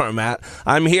 so that's where I'm at.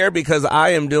 I'm here because I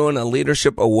am doing a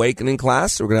Leadership Awakening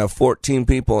class. We're going to have 14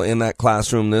 people in that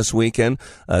classroom this weekend,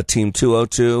 Team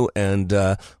 202,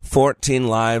 and 14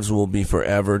 lives will be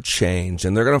forever changed.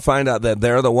 And they're going to find out that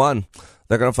they're the one.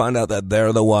 They're going to find out that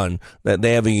they're the one, that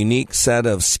they have a unique set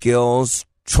of skills,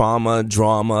 trauma,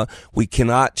 drama. We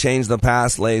cannot change the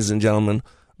past, ladies and gentlemen,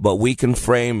 but we can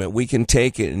frame it. We can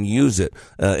take it and use it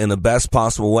in the best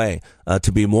possible way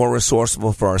to be more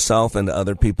resourceful for ourselves and to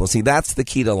other people. See, that's the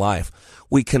key to life.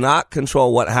 We cannot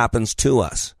control what happens to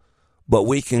us, but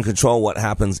we can control what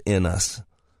happens in us.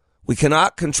 We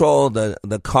cannot control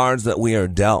the cards that we are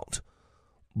dealt,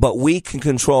 but we can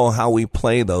control how we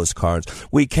play those cards.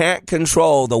 We can't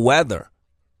control the weather,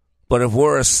 but if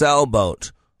we're a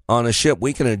sailboat on a ship,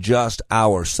 we can adjust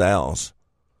our sails.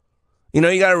 You know,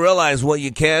 you got to realize what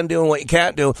you can do and what you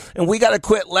can't do, and we got to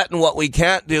quit letting what we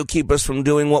can't do keep us from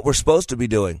doing what we're supposed to be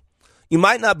doing. You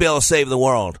might not be able to save the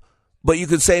world, but you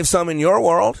could save some in your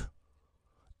world.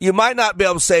 You might not be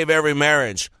able to save every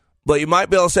marriage, but you might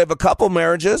be able to save a couple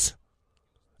marriages.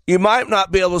 You might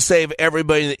not be able to save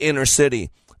everybody in the inner city,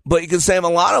 but you can save a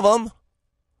lot of them.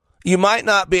 You might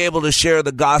not be able to share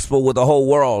the gospel with the whole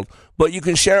world, but you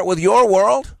can share it with your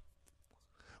world.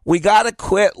 We got to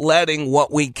quit letting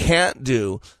what we can't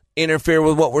do interfere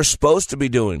with what we're supposed to be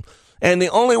doing. And the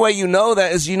only way you know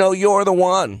that is you're the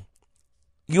one.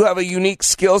 You have a unique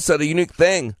skill set, a unique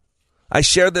thing. I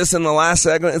shared this in the last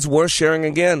segment. It's worth sharing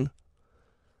again.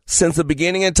 Since the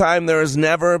beginning of time, there has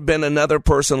never been another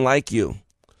person like you.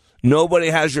 Nobody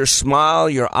has your smile,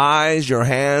 your eyes, your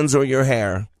hands, or your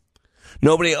hair.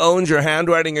 Nobody owns your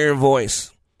handwriting or your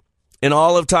voice. In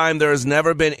all of time, there has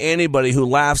never been anybody who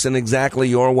laughs in exactly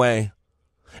your way.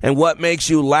 And what makes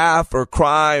you laugh or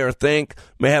cry or think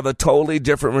may have a totally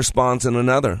different response in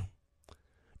another.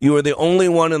 You are the only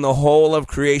one in the whole of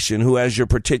creation who has your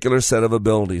particular set of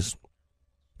abilities.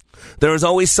 There is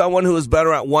always someone who is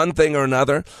better at one thing or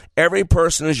another. Every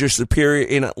person is your superior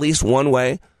in at least one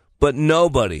way, but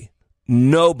nobody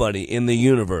in the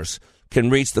universe can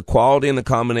reach the quality and the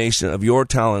combination of your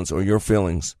talents or your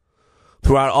feelings.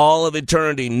 Throughout all of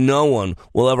eternity, no one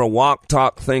will ever walk,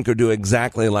 talk, think, or do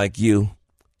exactly like you.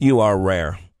 You are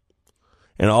rare.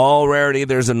 In all rarity,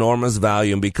 there's enormous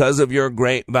value, and because of your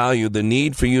great value, the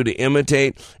need for you to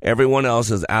imitate everyone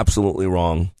else is absolutely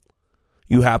wrong.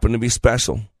 You happen to be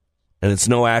special, and it's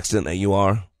no accident that you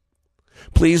are.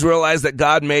 Please realize that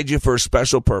God made you for a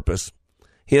special purpose.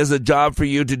 He has a job for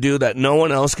you to do that no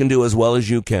one else can do as well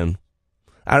as you can.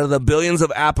 Out of the billions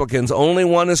of applicants, only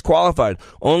one is qualified.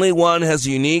 Only one has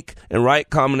a unique and right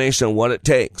combination of what it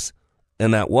takes.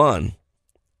 And that one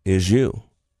is you.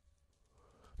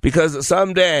 Because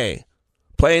someday,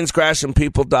 planes crash and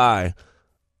people die.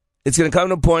 It's going to come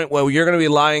to a point where you're going to be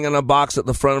lying in a box at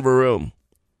the front of a room.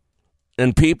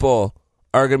 And people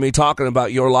are going to be talking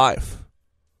about your life.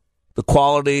 The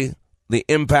quality, the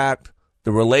impact,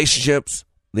 the relationships,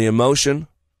 the emotion.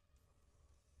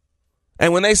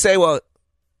 And when they say, well,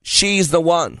 she's the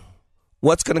one,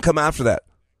 what's going to come after that?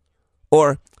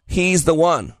 Or he's the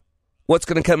one, what's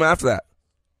going to come after that?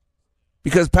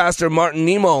 Because Pastor Martin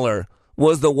Niemöller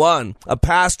was the one, a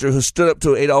pastor who stood up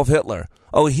to Adolf Hitler.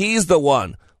 Oh, he's the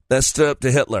one that stood up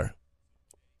to Hitler.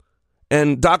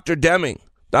 And Dr.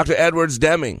 Edwards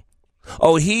Deming,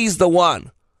 oh, he's the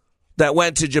one that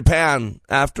went to Japan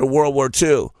after World War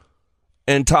II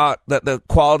and taught that the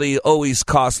quality always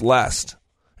costs less.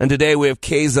 And today we have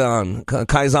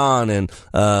Kaizen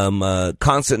and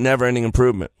constant never-ending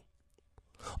improvement.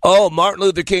 Oh, Martin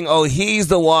Luther King, oh, he's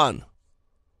the one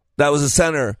that was the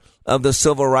center of the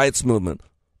civil rights movement.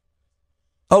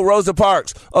 Oh, Rosa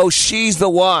Parks, oh, she's the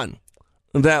one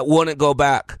that wouldn't go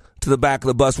back to the back of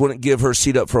the bus, wouldn't give her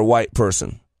seat up for a white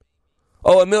person.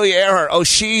 Oh, Amelia Earhart, oh,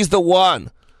 she's the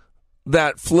one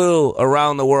that flew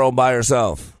around the world by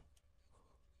herself.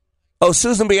 Oh,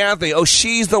 Susan B. Anthony, oh,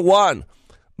 she's the one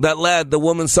that led the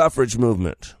women's suffrage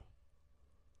movement.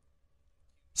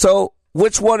 So,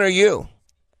 which one are you?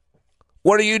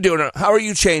 What are you doing? How are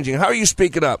you changing? How are you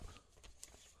speaking up?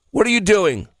 What are you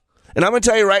doing? And I'm going to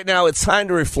tell you right now, it's time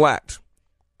to reflect.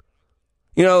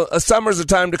 You know, summer's a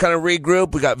time to kind of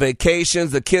regroup. We got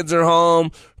vacations. The kids are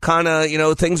home. Kind of,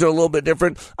 things are a little bit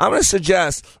different. I'm going to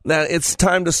suggest that it's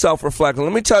time to self-reflect. And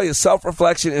let me tell you,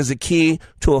 self-reflection is the key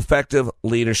to effective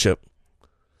leadership.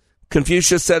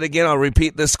 Confucius said again, I'll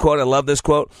repeat this quote. I love this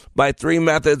quote. By 3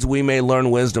 methods, we may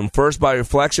learn wisdom. First, by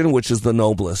reflection, which is the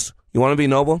noblest. You want to be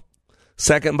noble?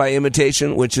 Second, by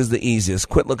imitation, which is the easiest.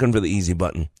 Quit looking for the easy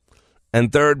button.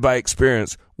 And third, by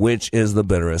experience, which is the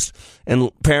bitterest. And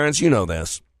parents, you know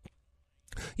this.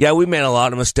 Yeah, we made a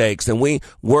lot of mistakes, and we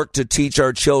work to teach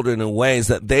our children in ways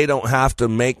that they don't have to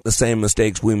make the same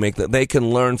mistakes we make, that they can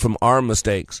learn from our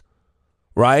mistakes,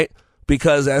 right?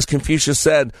 Because as Confucius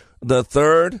said, the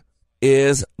third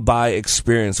is by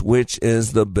experience, which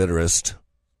is the bitterest.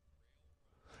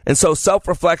 And so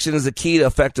self-reflection is the key to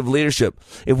effective leadership.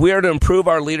 If we are to improve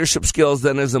our leadership skills,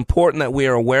 then it is important that we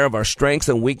are aware of our strengths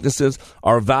and weaknesses,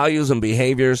 our values and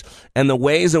behaviors, and the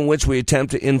ways in which we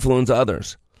attempt to influence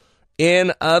others.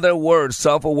 In other words,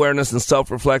 self-awareness and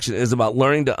self-reflection is about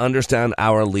learning to understand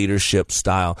our leadership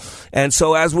style. And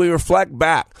so as we reflect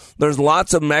back, there's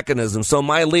lots of mechanisms. So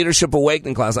my Leadership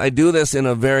Awakening class, I do this in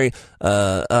a very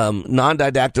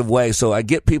non-didactic way. So I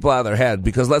get people out of their head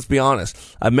because let's be honest,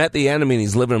 I met the enemy and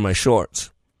he's living in my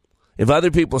shorts. If other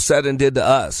people said and did to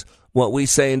us what we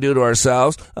say and do to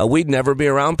ourselves, we'd never be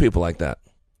around people like that.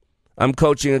 I'm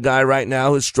coaching a guy right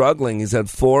now who's struggling. He's had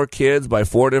 4 kids by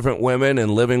 4 different women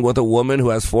and living with a woman who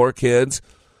has 4 kids.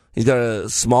 He's got a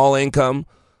small income.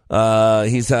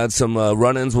 He's had some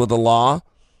run-ins with the law.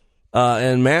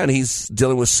 And, man, he's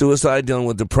dealing with suicide, dealing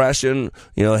with depression,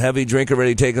 heavy drinker,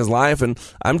 ready to take his life. And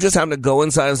I'm just having to go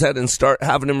inside his head and start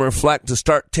having him reflect, to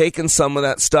start taking some of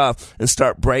that stuff and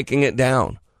start breaking it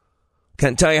down.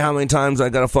 Can't tell you how many times I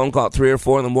got a phone call at 3 or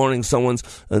 4 in the morning. Someone's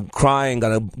crying,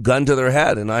 got a gun to their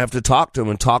head, and I have to talk to them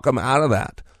and talk them out of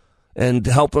that and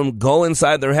help them go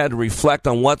inside their head, reflect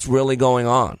on what's really going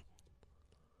on.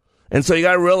 And so you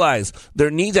got to realize there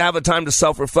needs to have a time to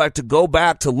self-reflect, to go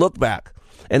back, to look back.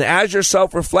 And as you're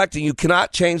self-reflecting, you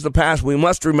cannot change the past. We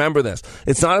must remember this.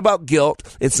 It's not about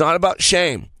guilt. It's not about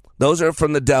shame. Those are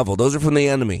from the devil. Those are from the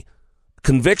enemy.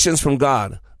 Convictions from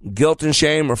God. Guilt and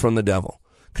shame are from the devil.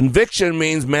 Conviction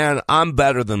means, man, I'm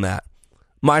better than that.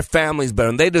 My family's better,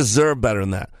 and they deserve better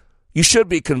than that. You should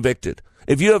be convicted.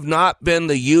 If you have not been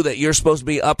the you that you're supposed to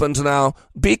be up until now,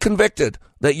 be convicted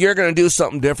that you're going to do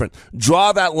something different.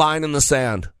 Draw that line in the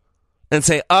sand and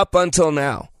say, up until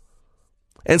now.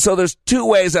 And so there's 2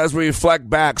 ways as we reflect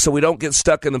back so we don't get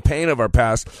stuck in the pain of our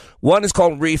past. One is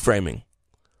called reframing.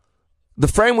 The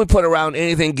frame we put around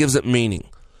anything gives it meaning.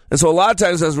 And so a lot of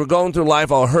times as we're going through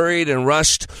life all hurried and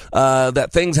rushed, that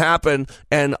things happen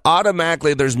and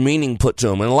automatically there's meaning put to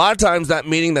them. And a lot of times that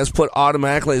meaning that's put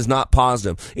automatically is not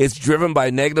positive. It's driven by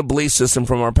a negative belief system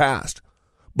from our past.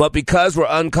 But because we're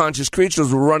unconscious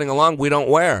creatures, we're running along, we're not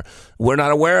aware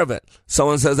of it.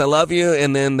 Someone says, I love you,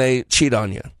 and then they cheat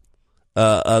on you.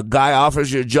 A guy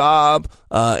offers you a job,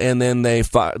 and then they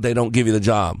don't give you the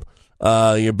job.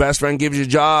 Your best friend gives you a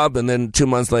job, and then 2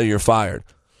 months later you're fired.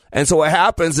 And so what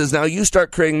happens is now you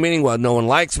start creating meaning. Well, no one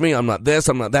likes me. I'm not this.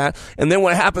 I'm not that. And then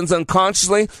what happens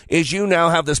unconsciously is you now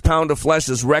have this pound of flesh,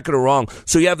 this record of wrong.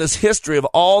 So you have this history of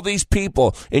all these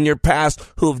people in your past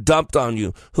who have dumped on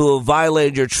you, who have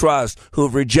violated your trust, who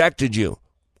have rejected you.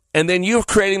 And then you're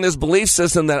creating this belief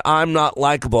system that I'm not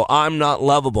likable. I'm not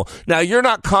lovable. Now, you're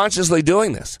not consciously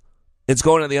doing this. It's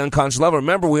going at the unconscious level.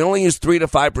 Remember, we only use 3 to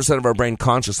 5% of our brain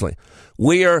consciously.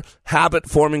 We are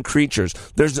habit-forming creatures.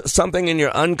 There's something in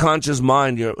your unconscious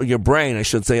mind, your brain, I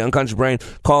should say, unconscious brain,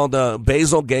 called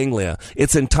basal ganglia.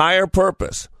 Its entire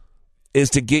purpose is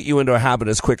to get you into a habit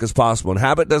as quick as possible. And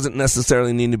habit doesn't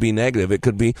necessarily need to be negative. It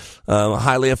could be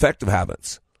highly effective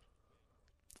habits.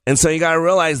 And so you got to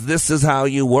realize this is how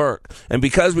you work. And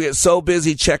because we get so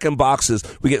busy checking boxes,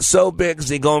 we get so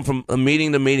busy going from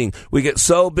meeting to meeting, we get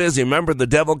so busy. Remember, the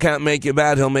devil can't make you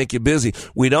bad, he'll make you busy.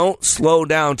 We don't slow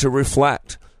down to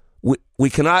reflect. We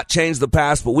cannot change the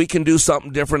past, but we can do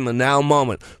something different in the now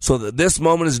moment so that this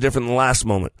moment is different than the last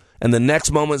moment. And the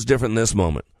next moment is different than this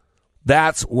moment.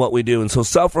 That's what we do. And so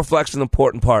self-reflection is an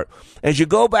important part. As you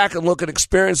go back and look at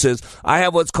experiences, I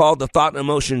have what's called the Thought and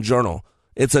Emotion Journal.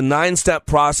 It's a 9-step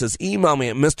process. Email me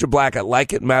at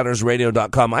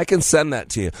MrBlack@LikeItMattersRadio.com. I can send that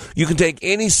to you. You can take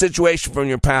any situation from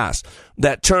your past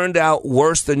that turned out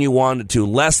worse than you wanted to,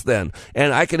 less than,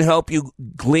 and I can help you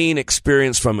glean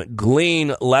experience from it,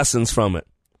 glean lessons from it.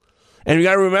 And you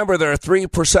got to remember there are 3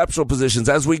 perceptual positions.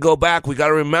 As we go back, we got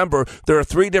to remember there are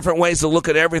 3 different ways to look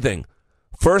at everything.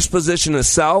 First position is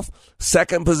self,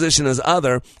 second position is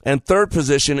other, and third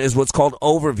position is what's called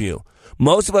overview.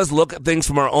 Most of us look at things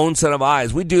from our own set of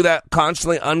eyes. We do that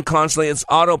constantly, unconsciously. It's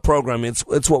auto-programming.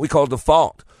 It's what we call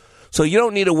default. So you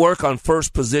don't need to work on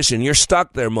first position. You're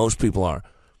stuck there, most people are.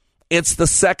 It's the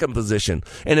second position.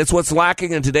 And it's what's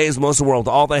lacking in today's most of the world,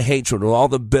 all the hatred, all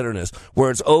the bitterness, where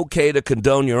it's okay to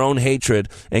condone your own hatred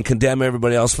and condemn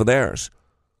everybody else for theirs.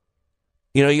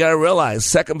 You know, you got to realize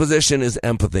second position is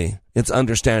empathy. It's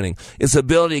understanding. It's the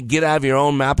ability to get out of your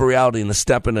own map of reality and to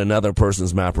step into another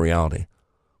person's map of reality.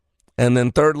 And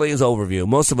then thirdly is overview.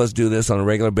 Most of us do this on a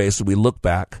regular basis. We look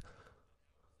back.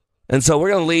 And so we're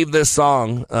going to leave this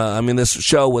song, this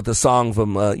show with a song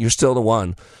from You're Still the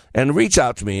One. And reach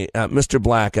out to me at Mr.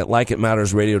 Black at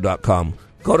LikeItMattersRadio.com.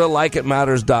 Go to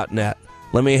LikeItMatters.net.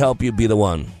 Let me help you be the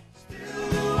one.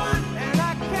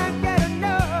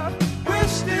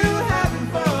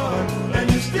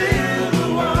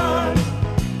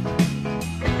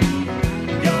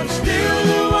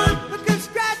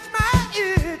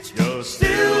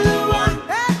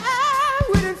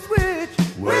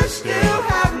 Still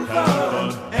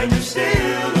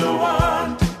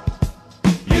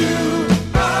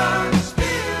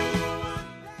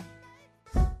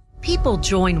People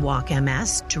join Walk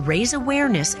MS to raise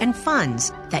awareness and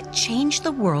funds that change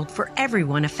the world for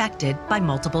everyone affected by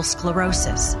multiple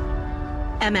sclerosis.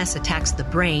 MS attacks the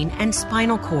brain and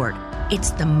spinal cord. It's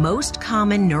the most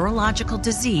common neurological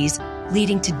disease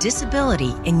leading to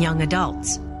disability in young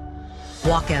adults.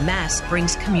 Walk MS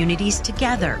brings communities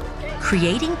together,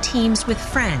 creating teams with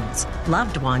friends,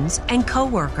 loved ones, and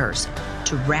coworkers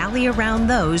to rally around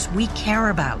those we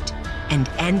care about and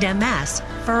end MS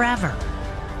forever.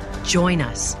 Join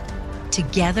us.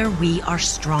 Together we are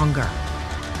stronger.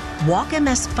 Walk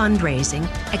MS fundraising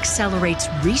accelerates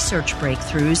research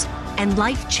breakthroughs and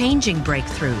life-changing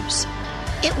breakthroughs.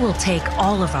 It will take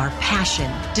all of our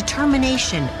passion,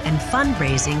 determination, and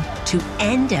fundraising to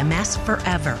end MS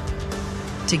forever.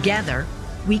 Together,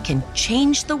 we can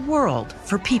change the world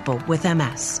for people with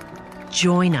MS.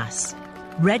 Join us.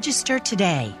 Register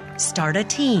today, start a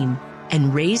team,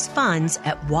 and raise funds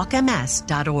at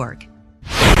walkms.org.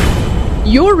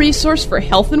 Your resource for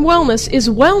health and wellness is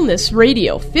Wellness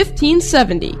Radio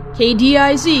 1570,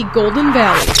 KDIZ Golden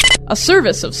Valley, a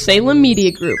service of Salem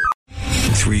Media Group.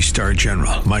 3-star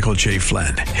General Michael J.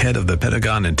 Flynn, head of the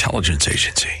Pentagon Intelligence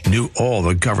Agency, knew all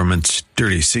the government's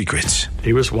dirty secrets.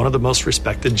 He was one of the most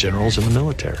respected generals in the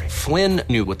military. Flynn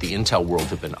knew what the intel world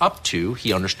had been up to.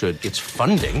 He understood its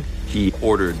funding. He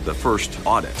ordered the first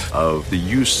audit of the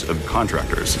use of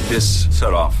contractors. This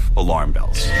set off alarm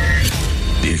bells.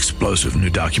 The explosive new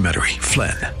documentary,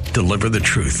 Flynn, Deliver the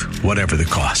Truth, Whatever the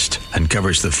Cost,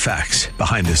 uncovers the facts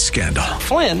behind this scandal.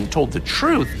 Flynn told the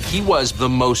truth. He was the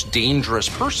most dangerous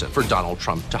person for Donald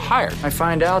Trump to hire. I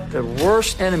find out the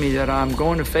worst enemy that I'm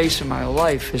going to face in my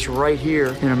life is right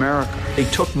here in America. They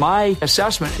took my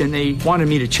assessment and they wanted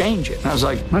me to change it. And I was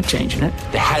like, I'm not changing it.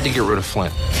 They had to get rid of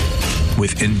Flynn.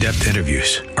 With in-depth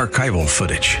interviews, archival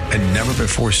footage, and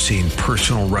never-before-seen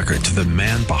personal records of the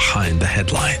man behind the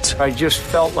headlines. I just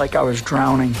felt like I was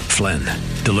drowning. Flynn,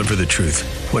 Deliver the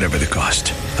Truth, Whatever the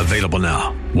Cost. Available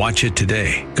now. Watch it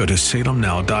today. Go to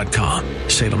salemnow.com.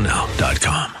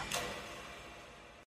 salemnow.com.